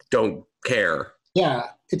who don't care. Yeah,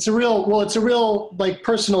 it's a real like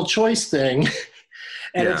personal choice thing.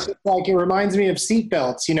 And it's just like, it reminds me of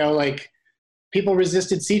seatbelts, you know, like people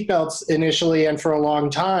resisted seatbelts initially and for a long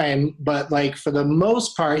time, but like for the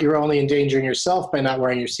most part, you're only endangering yourself by not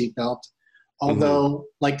wearing your seatbelt. Although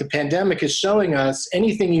like the pandemic is showing us,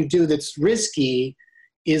 anything you do that's risky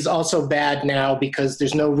is also bad now because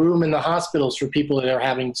there's no room in the hospitals for people that are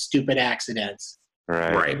having stupid accidents.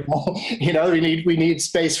 Right. You know, we need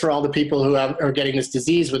space for all the people who are getting this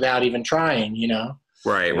disease without even trying, you know?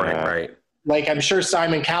 Right. Like, I'm sure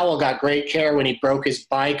Simon Cowell got great care when he broke his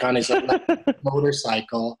bike on his electric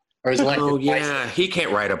motorcycle or his electric bicycle. He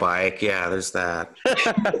can't ride a bike. Yeah, there's that.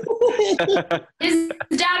 His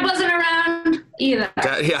dad wasn't around either.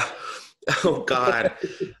 Yeah. Oh God.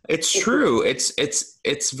 It's true.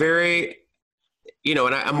 It's very, you know,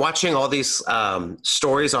 and I'm watching all these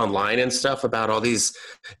stories online and stuff about all these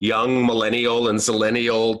young millennial and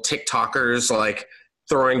zillennial TikTokers like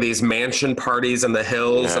throwing these mansion parties in the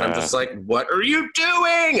hills. And I'm just like, what are you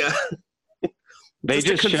doing? They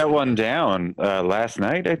just shut one down last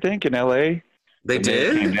night, I think, in LA. They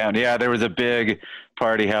did? Came down. Yeah, there was a big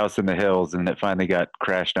party house in the hills and it finally got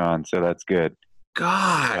crashed on. So that's good.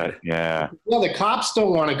 God. Yeah. Well, the cops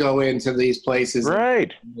don't want to go into these places.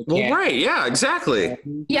 Right. Well, right. Yeah, exactly.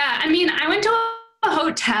 Yeah. I mean, I went to a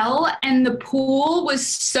hotel and the pool was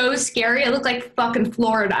so scary. It looked like fucking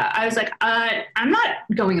Florida. I was like, I'm not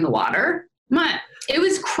going in the water. It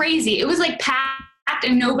was crazy. It was like packed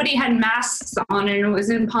and nobody had masks on and it was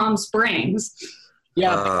in Palm Springs.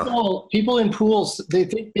 Yeah, people in pools, they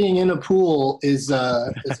think being in a pool is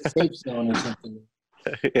a safe zone or something.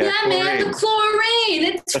 Yeah, man, the chlorine,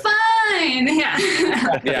 it's fine.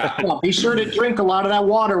 Yeah. Well, be sure to drink a lot of that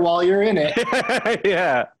water while you're in it.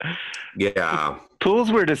 Yeah.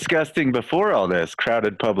 Pools were disgusting before all this,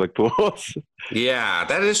 crowded public pools. Yeah,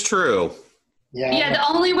 that is true. Yeah, the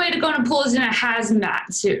only way to go in a pool is in a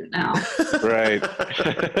hazmat suit now. Right.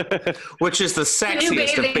 Which is the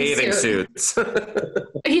sexiest of bathing suits.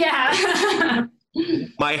 Yeah.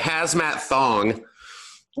 My hazmat thong.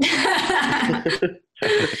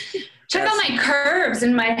 Check out my curves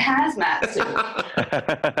in my hazmat suit.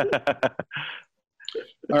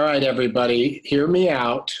 All right, everybody, hear me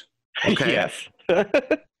out. Okay. Yes.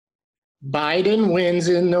 Biden wins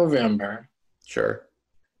in November. Sure.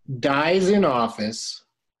 Dies in office.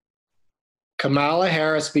 Kamala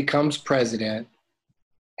Harris becomes president.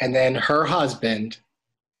 And then her husband,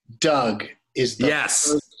 Doug, is the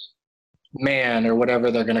first man or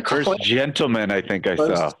whatever they're going to call it. First gentleman, I think I saw.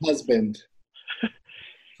 First husband.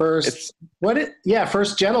 First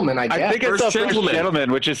gentleman, I guess. I think it's the first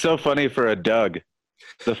gentleman, which is so funny for a Doug.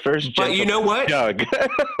 The first gentleman. But you know what? Doug.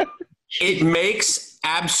 It makes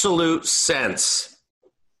absolute sense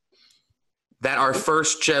that our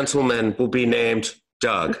first gentleman will be named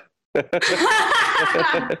Doug. It's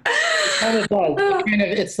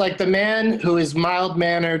like the man who is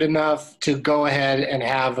mild-mannered enough to go ahead and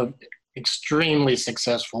have an extremely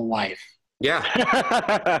successful wife.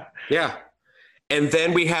 Yeah. Yeah. And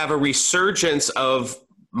then we have a resurgence of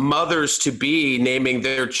mothers-to-be naming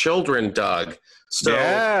their children Doug. So,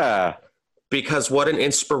 yeah. Because what an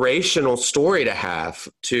inspirational story to have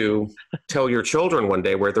to tell your children one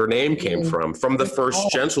day where their name came from the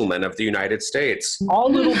first gentleman of the United States.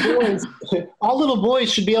 All little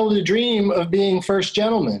boys should be able to dream of being first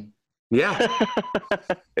gentlemen. Yeah.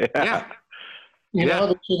 Yeah. You know,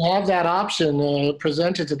 they should have that option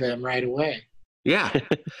presented to them right away. Yeah.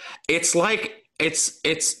 It's like, it's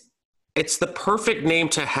the perfect name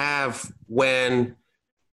to have when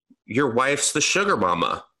your wife's the sugar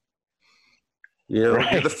mama. You know,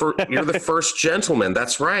 right. You're the first gentleman.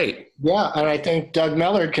 That's right. Yeah, and I think Doug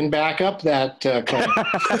Mellard can back up that claim.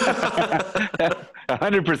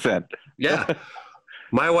 100%. Yeah.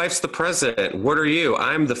 My wife's the president. What are you?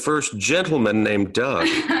 I'm the first gentleman named Doug.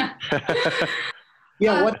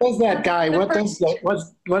 Yeah, what does that guy? What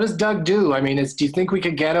does Doug do? I mean, do you think we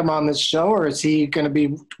could get him on this show, or is he going to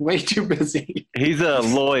be way too busy? He's a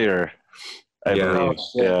lawyer, I believe.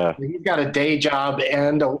 Yeah, he's got a day job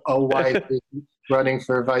and a wife running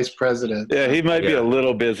for vice president. Yeah, he might be a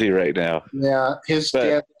little busy right now. Yeah, his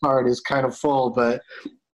dance card is kind of full, but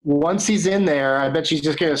once he's in there, I bet she's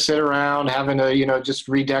just going to sit around having to, just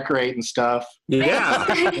redecorate and stuff. Yeah.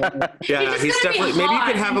 Yeah, he's definitely, maybe you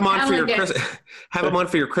can have him on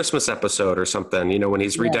for your Christmas episode or something, when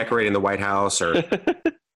he's redecorating the White House or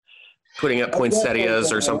putting up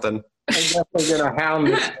poinsettias or something. I'm definitely going to hound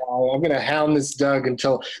this guy. I'm going to hound this Doug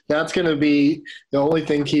until that's going to be the only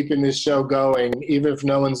thing keeping this show going. Even if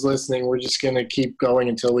no one's listening, we're just going to keep going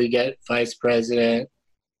until we get vice president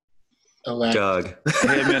elect. Doug.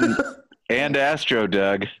 Him and Astro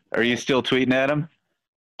Doug. Are you still tweeting at him?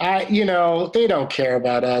 They don't care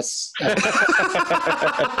about us.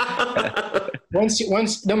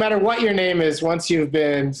 Once, no matter what your name is, once you've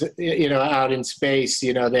been, out in space,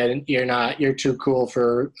 then you're too cool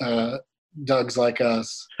for Dougs like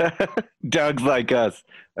us. Dougs like us.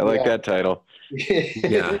 I like that title.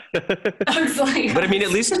 Yeah. But I mean,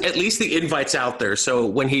 at least the invite's out there. So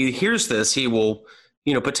when he hears this, he will,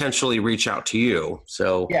 potentially reach out to you.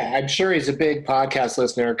 So yeah, I'm sure he's a big podcast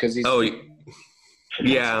listener because he's. Oh,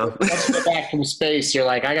 yeah. Once you get back from space, you're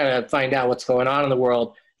like, I gotta find out what's going on in the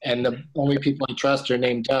world, and the only people I trust are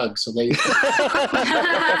named Doug. So they.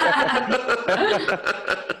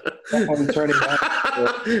 I'm turning back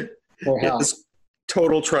for help.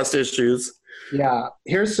 Total trust issues. Yeah,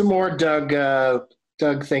 here's some more Doug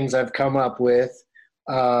things I've come up with.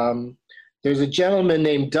 There's a gentleman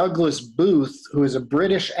named Douglas Booth who is a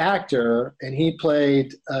British actor, and he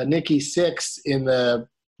played Nikki Sixx in the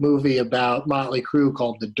movie about Motley Crue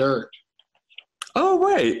called The Dirt. Oh,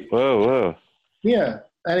 wait. Whoa. Yeah,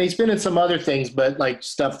 and he's been in some other things, but like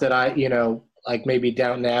stuff that I, like maybe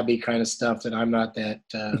Downton Abbey kind of stuff that I'm not that.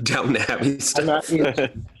 Downton Abbey stuff.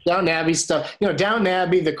 Downton Abbey stuff. Downton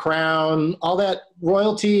Abbey, The Crown, all that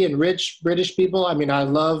royalty and rich British people. I mean, I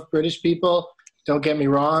love British people. Don't get me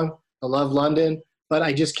wrong. I love London, but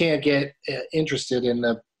I just can't get interested in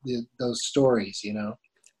those stories,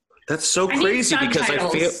 That's so crazy because I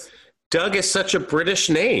feel Doug is such a British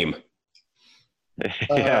name.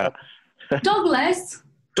 Yeah. Douglas.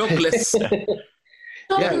 Douglas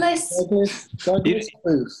Booth.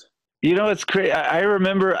 It's crazy. I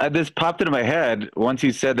remember this popped into my head once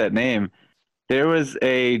you said that name. There was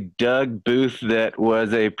a Doug Booth that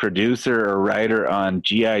was a producer or writer on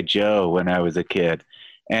G.I. Joe when I was a kid.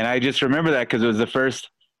 And I just remember that because it was the first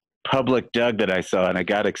public Doug that I saw, and I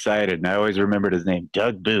got excited. And I always remembered his name,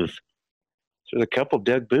 Doug Booth. So there's a couple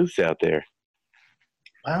Doug Booths out there.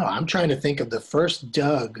 Wow, I'm trying to think of the first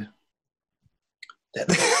Doug.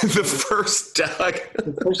 The first Doug.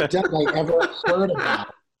 The first Doug I ever heard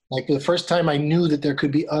about. Like the first time I knew that there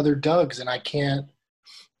could be other Dougs, and I can't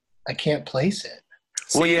place it.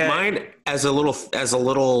 Mine as a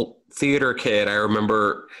little theater kid, I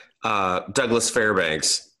remember Douglas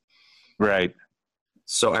Fairbanks. Right.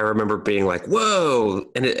 So I remember being like, whoa.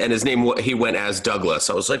 And his name, he went as Douglas.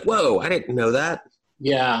 I was like, whoa, I didn't know that.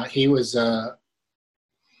 Yeah, he was, the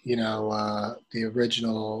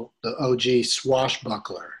original, the OG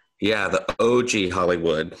swashbuckler. Yeah, the OG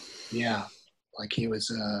Hollywood. Yeah, like he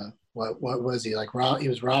was, what was he? Like, he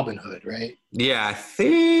was Robin Hood, right? Yeah, I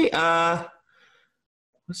think,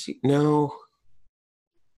 was he? No.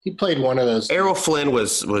 He played one of those. Errol Flynn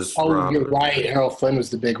was Oh, Robin. You're right. Errol Flynn was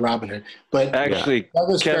the big Robin Hood. But actually,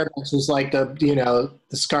 Douglas Fairbanks was like the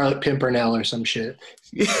Scarlet Pimpernel or some shit.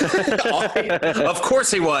 Of course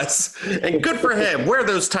he was. And good for him. Wear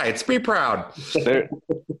those tights. Be proud.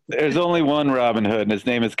 There's only one Robin Hood, and his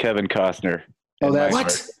name is Kevin Costner. Oh, that's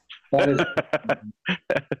what? That is,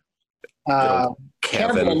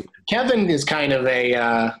 Kevin is kind of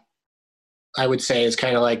I would say is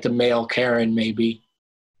kind of like the male Karen, maybe.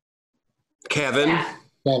 Kevin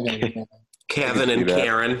and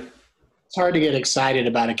Karen. It's hard to get excited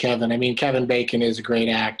about a Kevin. I mean, Kevin Bacon is a great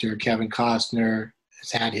actor. Kevin Costner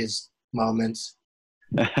has had his moments.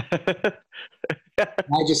 I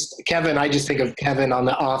just think of Kevin on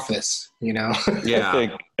The Office, Yeah.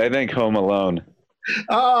 I think Home Alone.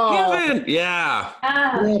 Oh, Kevin! Yeah.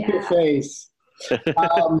 Your face.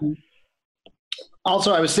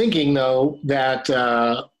 Also, I was thinking, though, that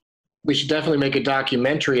we should definitely make a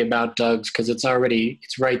documentary about Doug's because it's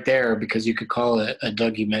right there because you could call it a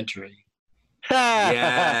Dougumentary.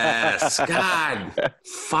 Yes. God.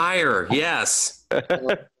 Fire. Yes. What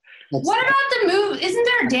about the move? Isn't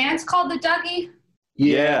there a dance called the Dougie?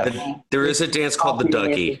 Yeah. There is a dance called the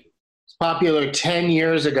Dougie. It's popular 10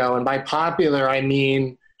 years ago. And by popular, I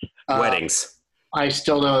mean weddings. I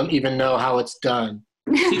still don't even know how it's done.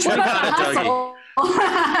 Teach me how to Dougie.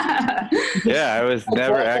 Yeah, I was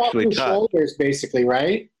never actually taught. Shoulders, basically,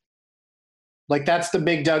 right? Like that's the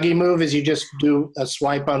big Dougie move is you just do a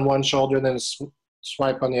swipe on one shoulder and then a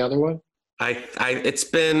swipe on the other one? It's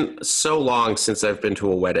been so long since I've been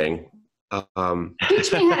to a wedding.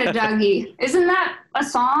 Teach me how to Dougie. Isn't that a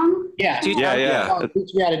song? Yeah. Yeah.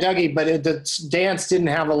 Teach me how to Dougie, but the dance didn't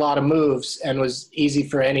have a lot of moves and was easy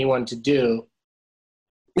for anyone to do.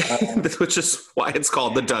 Which is why it's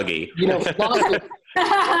called the Dougie.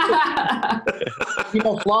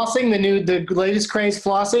 Flossing, the latest craze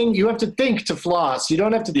flossing, you have to think to floss. You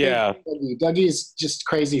don't have to think. Yeah. Dougie is just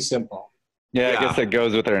crazy simple. Yeah, I guess that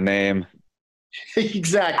goes with our name.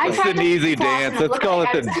 Exactly. It's an easy dance. Let's call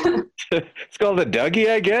it the Dougie,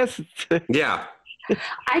 I guess. Yeah.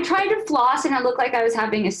 I tried to floss and it looked like I was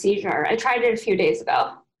having a seizure. I tried it a few days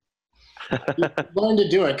ago. Learn to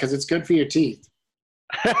do it because it's good for your teeth.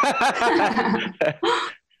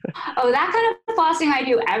 Oh, that kind of flossing I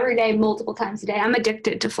do every day, multiple times a day. I'm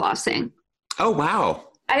addicted to flossing. Oh, wow.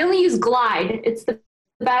 I only use Glide. It's the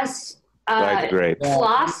best great.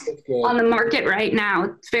 floss on the market right now.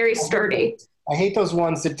 It's very sturdy. I hate those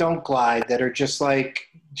ones that don't glide, that are just like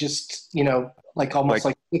almost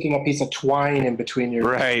like sticking a piece of twine in between your.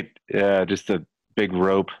 Right. Yeah. Just a big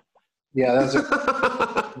rope. Yeah. Those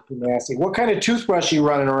are nasty. What kind of toothbrush are you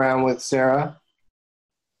running around with, Sarah?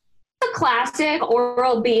 The classic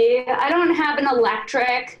Oral-B. I don't have an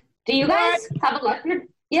electric. Do you guys have electric?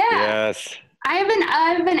 Yeah. Yes. I have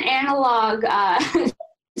an analog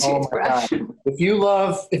toothbrush. If you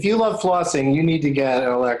love flossing, you need to get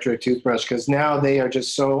an electric toothbrush because now they are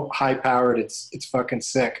just so high powered. It's fucking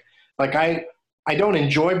sick. Like I don't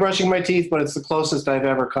enjoy brushing my teeth, but it's the closest I've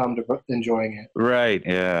ever come to enjoying it. Right.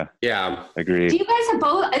 Yeah. Yeah. Agreed. Do you guys have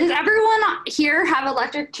both? Does everyone here have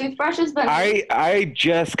electric toothbrushes? But I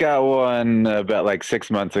just got one about like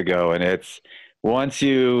 6 months ago, and it's once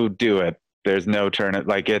you do it, there's no turn.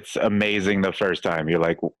 Like it's amazing the first time. You're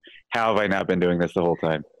like, how have I not been doing this the whole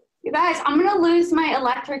time? You guys, I'm going to lose my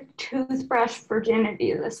electric toothbrush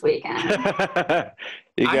virginity this weekend.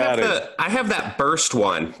 You got it. I have that Burst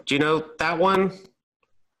one. Do you know that one?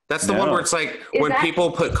 That's the one where it's like when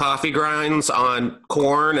people put coffee grinds on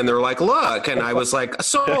corn and they're like, look, and I was like,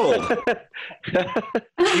 sold.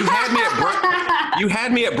 You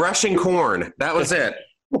had me at brushing corn. That was it.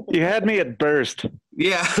 You had me at Burst.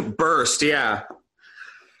 Yeah, Burst, yeah.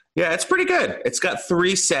 Yeah, it's pretty good. It's got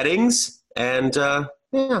 3 settings, and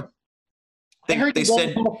yeah. I heard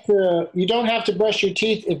you don't have to brush your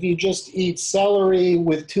teeth if you just eat celery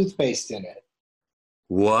with toothpaste in it.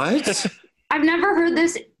 What? I've never heard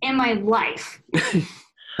this in my life.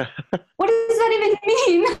 What does that even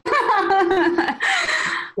mean?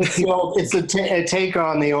 It's a take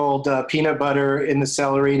on the old peanut butter in the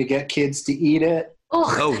celery to get kids to eat it.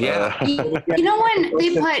 Oh yeah. You know when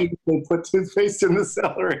they put toothpaste in the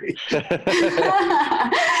celery.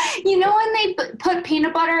 You know when they put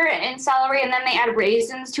peanut butter in celery and then they add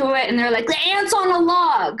raisins to it and they're like the ants on a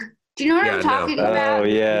log. Do you know what I'm talking about? Oh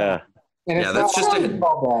yeah. And it's that's just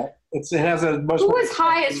it has a much. Who was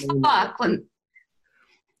high as fuck when?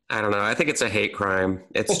 I don't know. I think it's a hate crime.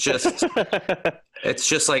 It's just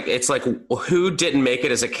it's like who didn't make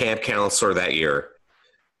it as a camp counselor that year?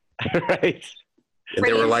 Right. And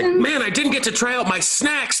they were like, man, I didn't get to try out my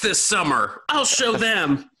snacks this summer. I'll show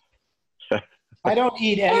them. I don't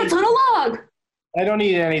eat anything. Ants on a log. I don't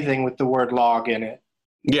eat anything with the word log in it.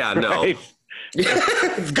 Yeah, no. Right.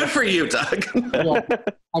 Good for you, Doug. Yeah.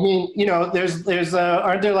 I mean, there's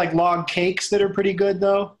aren't there like log cakes that are pretty good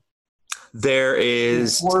though? There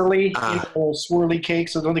is swirly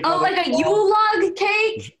cakes. Or don't they call like a Yule log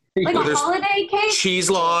cake? Like a holiday cake? Cheese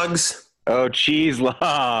logs. Oh, cheese log.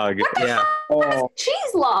 What the fuck is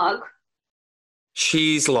cheese log?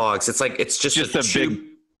 Cheese logs. It's just a tube,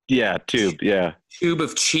 big tube. Yeah. Tube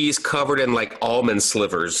of cheese covered in like almond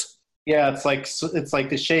slivers. Yeah, it's like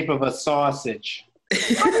the shape of a sausage.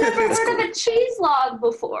 I've never heard of a cheese log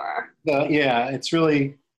before. Yeah, it's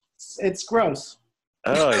gross.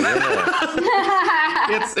 Oh yeah.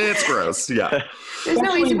 it's gross. Yeah. There's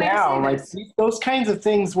no easy way to say this. Those kinds of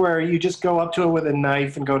things where you just go up to it with a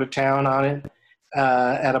knife and go to town on it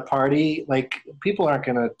at a party, like people aren't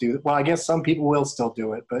going to do it. Well, I guess some people will still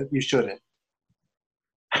do it, but you shouldn't.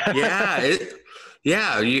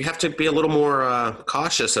 Yeah, you have to be a little more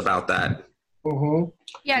cautious about that. Mm-hmm.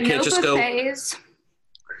 Yeah, you can't just buffets.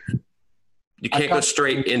 You can't go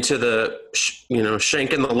straight into the,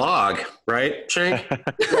 shank in the log, right, Shank?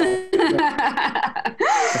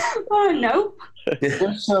 Oh, nope.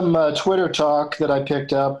 There's some Twitter talk that I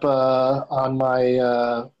picked up on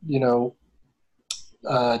my,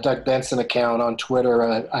 Doug Benson account on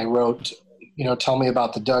Twitter. I wrote, tell me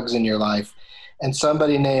about the Dougs in your life. And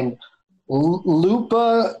somebody named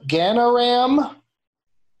Lupa Ganaram.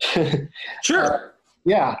 Sure.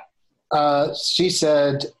 Yeah. She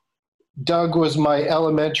said, Doug was my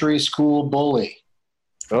elementary school bully.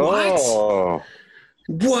 Oh.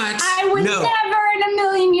 What? I would never in a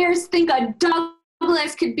million years think a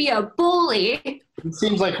Douglas could be a bully. It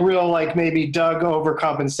seems like maybe Doug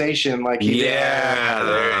overcompensation. Like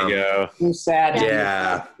there you go. He was sad.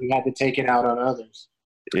 Yeah. He had to take it out on others.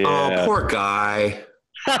 Yeah. Oh, poor guy.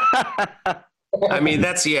 I mean,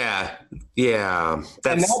 that's, yeah. Yeah.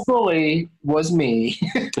 And that bully was me.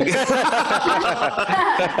 I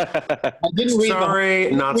didn't read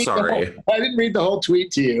I didn't read the whole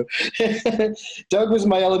tweet to you. Doug was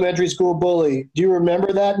my elementary school bully. Do you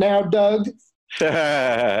remember that now, Doug?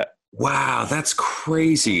 Wow, that's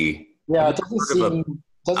crazy. Yeah, it doesn't seem...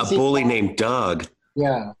 A bully named Doug.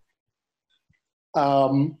 Yeah.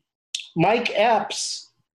 Mike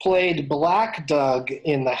Epps played Black Doug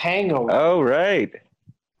in The Hangover. Oh, right.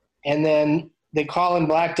 And then they call him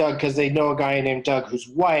Black Doug because they know a guy named Doug who's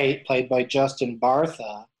white, played by Justin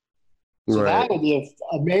Bartha. So that would be an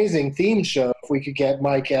amazing theme show if we could get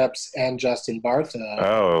Mike Epps and Justin Bartha.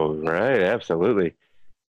 Oh, right. Absolutely.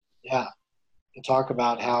 Yeah. And talk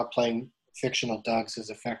about how playing fictional Dougs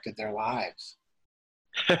has affected their lives.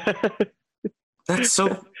 That's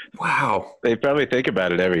so... Wow. They probably think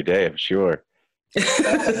about it every day, I'm sure.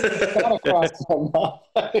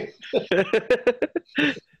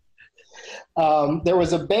 There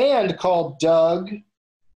was a band called Doug.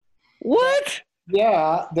 What?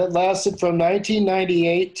 Yeah, that lasted from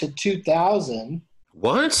 1998 to 2000.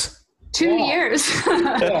 What? 2 years.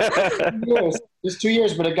 2 years. Just 2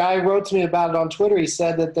 years. But a guy wrote to me about it on Twitter. He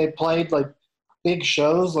said that they played like big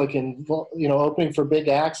shows, like in, opening for big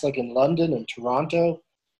acts, like in London and Toronto.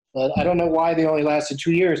 But I don't know why they only lasted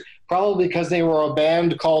 2 years. Probably because they were a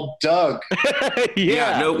band called Doug.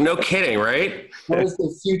 Yeah, no kidding, right? What is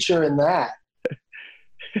the future in that?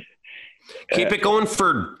 Keep it going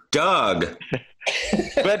for Doug.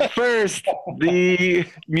 But first, the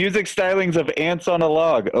music stylings of Ants on a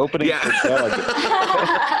Log, opening for Doug.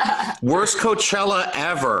 Worst Coachella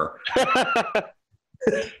ever.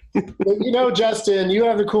 Justin, you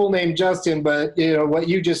have the cool name Justin, but what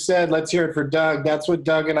you just said, let's hear it for Doug. That's what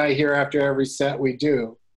Doug and I hear after every set we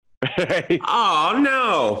do. Oh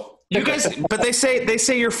no. You guys, but they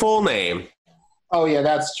say your full name. Oh yeah,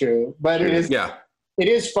 that's true. But it is It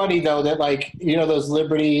is funny though that those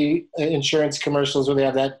Liberty insurance commercials where they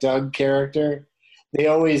have that Doug character, they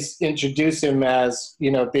always introduce him as,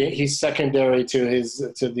 he's secondary to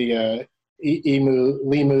the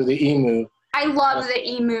Limu the emu. I love the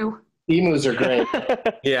emu. Emus are great.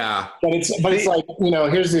 Yeah. But it's like,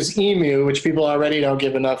 here's this emu, which people already don't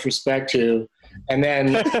give enough respect to. And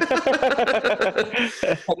then, then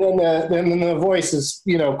the voice is,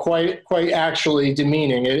 quite actually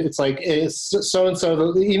demeaning. It's like, it's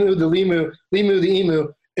so-and-so, the emu, the Limu the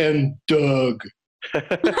emu, and Doug.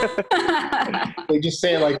 They just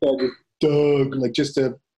say it like that, Doug, like just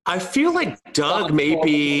a... I feel like Doug may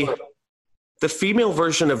be... The female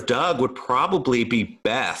version of Doug would probably be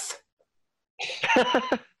Beth.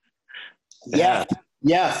 Yeah.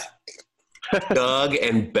 Doug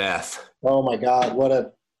and Beth. Oh my God, what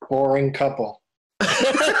a boring couple. Doug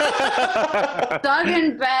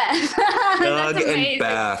and Beth. Doug and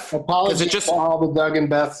Beth. Apologies to all the Doug and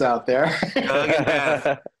Beths out there. Doug and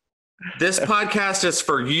Beth. This podcast is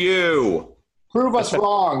for you. Prove us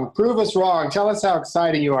wrong. Tell us how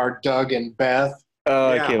exciting you are, Doug and Beth.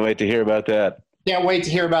 Oh, yeah. I can't wait to hear about that. Can't wait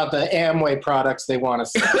to hear about the Amway products they want to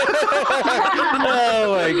sell.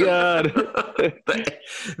 Oh, my God.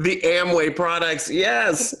 The Amway products,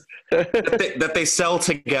 yes. that they sell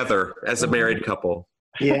together as a married couple.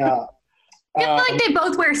 Yeah. I feel like they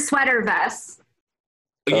both wear sweater vests.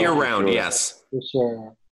 Year round, sure. Yes. For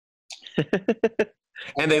sure.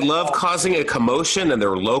 And they love causing a commotion in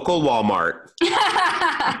their local Walmart.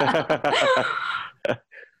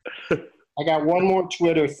 I got one more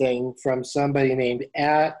Twitter thing from somebody named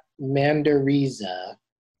 @Mandariza.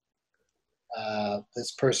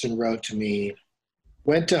 This person wrote to me,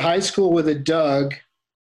 went to high school with a Doug.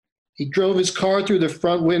 He drove his car through the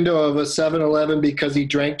front window of a 7-Eleven because he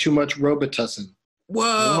drank too much Robitussin.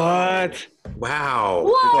 Whoa. What? Wow.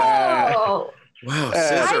 Whoa. Wow. I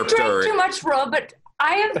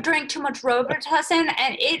have drank too much Robitussin,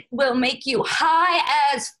 and it will make you high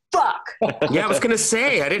as fuck. Yeah, I was going to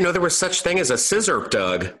say, I didn't know there was such thing as a scissor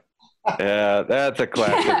Doug. Yeah, that's a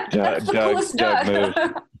classic Doug move.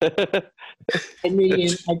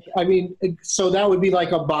 I mean, so that would be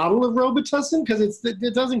like a bottle of Robitussin? Because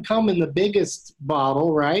it doesn't come in the biggest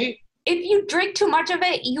bottle, right? If you drink too much of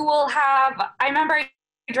it, you will have... I remember I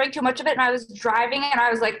drank too much of it and I was driving and I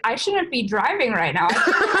was like, I shouldn't be driving right now.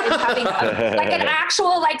 I'm having an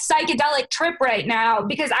actual psychedelic trip right now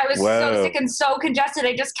because I was so sick and so congested.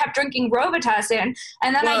 I just kept drinking Robitussin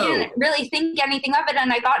and then I didn't really think anything of it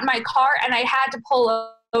and I got in my car and I had to pull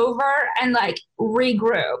over and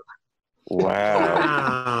regroup.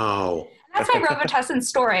 Wow. That's my Robitussin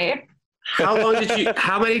story.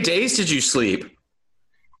 How many days did you sleep?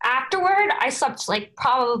 Afterward, I slept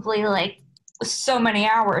probably so many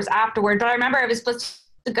hours afterward. But I remember I was supposed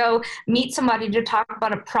to go meet somebody to talk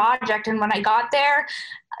about a project. And when I got there,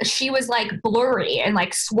 she was like blurry and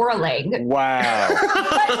like swirling. Wow.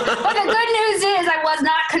 but the good news is I was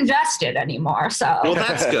not congested anymore. So well,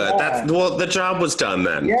 that's good. Well, the job was done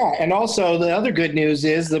then. Yeah, and also the other good news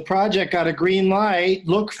is the project got a green light.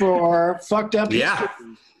 Look for fucked up. Yeah.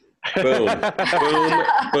 Boom, boom,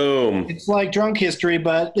 boom. It's like drunk history,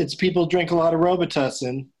 but it's people drink a lot of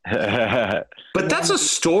Robitussin. But that's a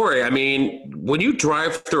story. I mean, when you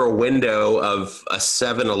drive through a window of a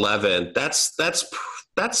 7-Eleven, that's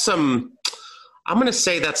some, I'm going to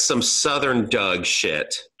say that's some Southern Doug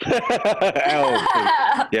shit. Yep.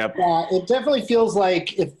 It definitely feels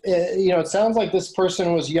like, it sounds like this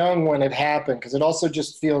person was young when it happened, because it also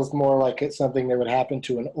just feels more like it's something that would happen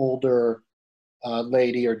to an older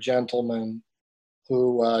lady or gentleman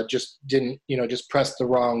who just didn't, just pressed the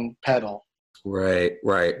wrong pedal. Right.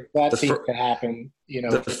 That seems to happen,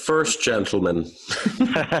 The first gentleman.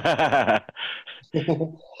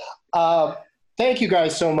 Thank you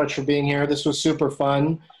guys so much for being here. This was super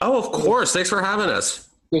fun. Oh, of course. Thanks for having us.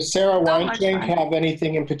 Does Sarah Weinshank have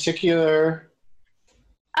anything in particular?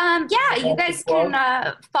 Yeah, you guys can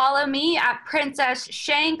follow me at Princess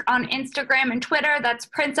Shank on Instagram and Twitter. That's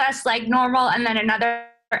Princess like normal and then another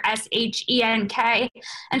SHENK.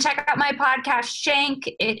 And check out my podcast Shank.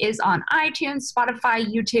 It is on iTunes, Spotify,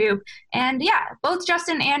 YouTube, and yeah, both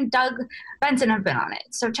Justin and Doug Benson have been on it.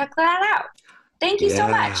 So check that out. Thank you so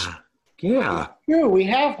much. Yeah. True, we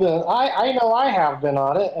have been. I know I have been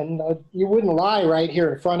on it, and you wouldn't lie right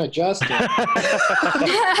here in front of Justin. What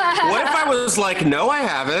if I was like, no, I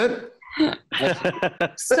haven't?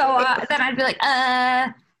 So then I'd be like,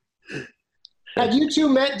 Had you two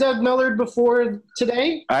met Doug Millard before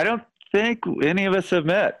today? I don't think any of us have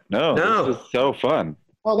met. No. This is so fun.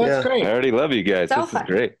 Oh, that's great. I already love you guys. So this fun. is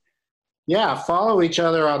great. Yeah, follow each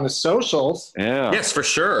other on the socials. Yeah. Yes, for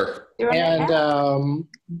sure. And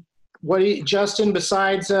Justin,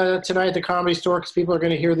 besides tonight at the Comedy Store, because people are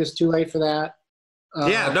going to hear this too late for that.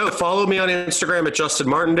 Follow me on Instagram at Justin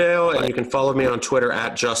Martindale, and you can follow me on Twitter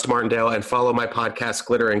at Just Martindale, and follow my podcast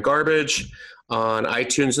Glitter and Garbage on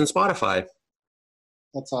iTunes and Spotify.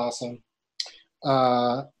 That's awesome.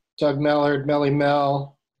 Doug Millard, Melly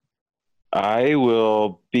Mel. I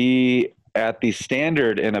will be at the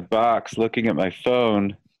Standard in a box looking at my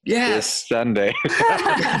phone this Sunday.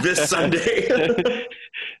 This Sunday.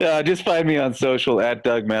 Just find me on social at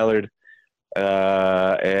Doug Millard.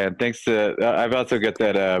 And thanks to, I've also got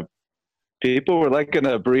that, people were liking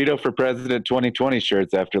the Burrito for President 2020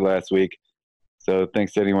 shirts after last week. So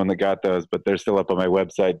thanks to anyone that got those, but they're still up on my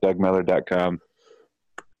website, dougmillard.com.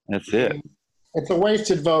 That's it. It's a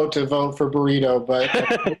wasted vote to vote for Burrito, but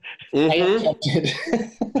I accepted.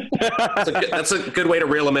 That's a good way to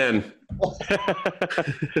reel them in.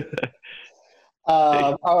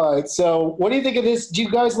 All right. So what do you think of this? Do you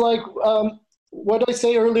guys like, what did I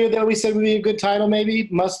say earlier that we said would be a good title maybe?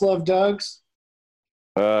 Must Love Doug's?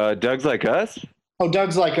 Doug's Like Us? Oh,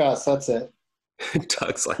 Doug's Like Us. That's it.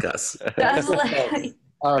 Doug's Like Us.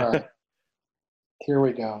 All right. Here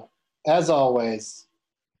we go. As always,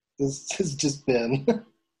 this has just been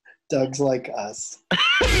Doug's Like Us.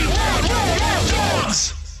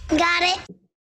 Got it.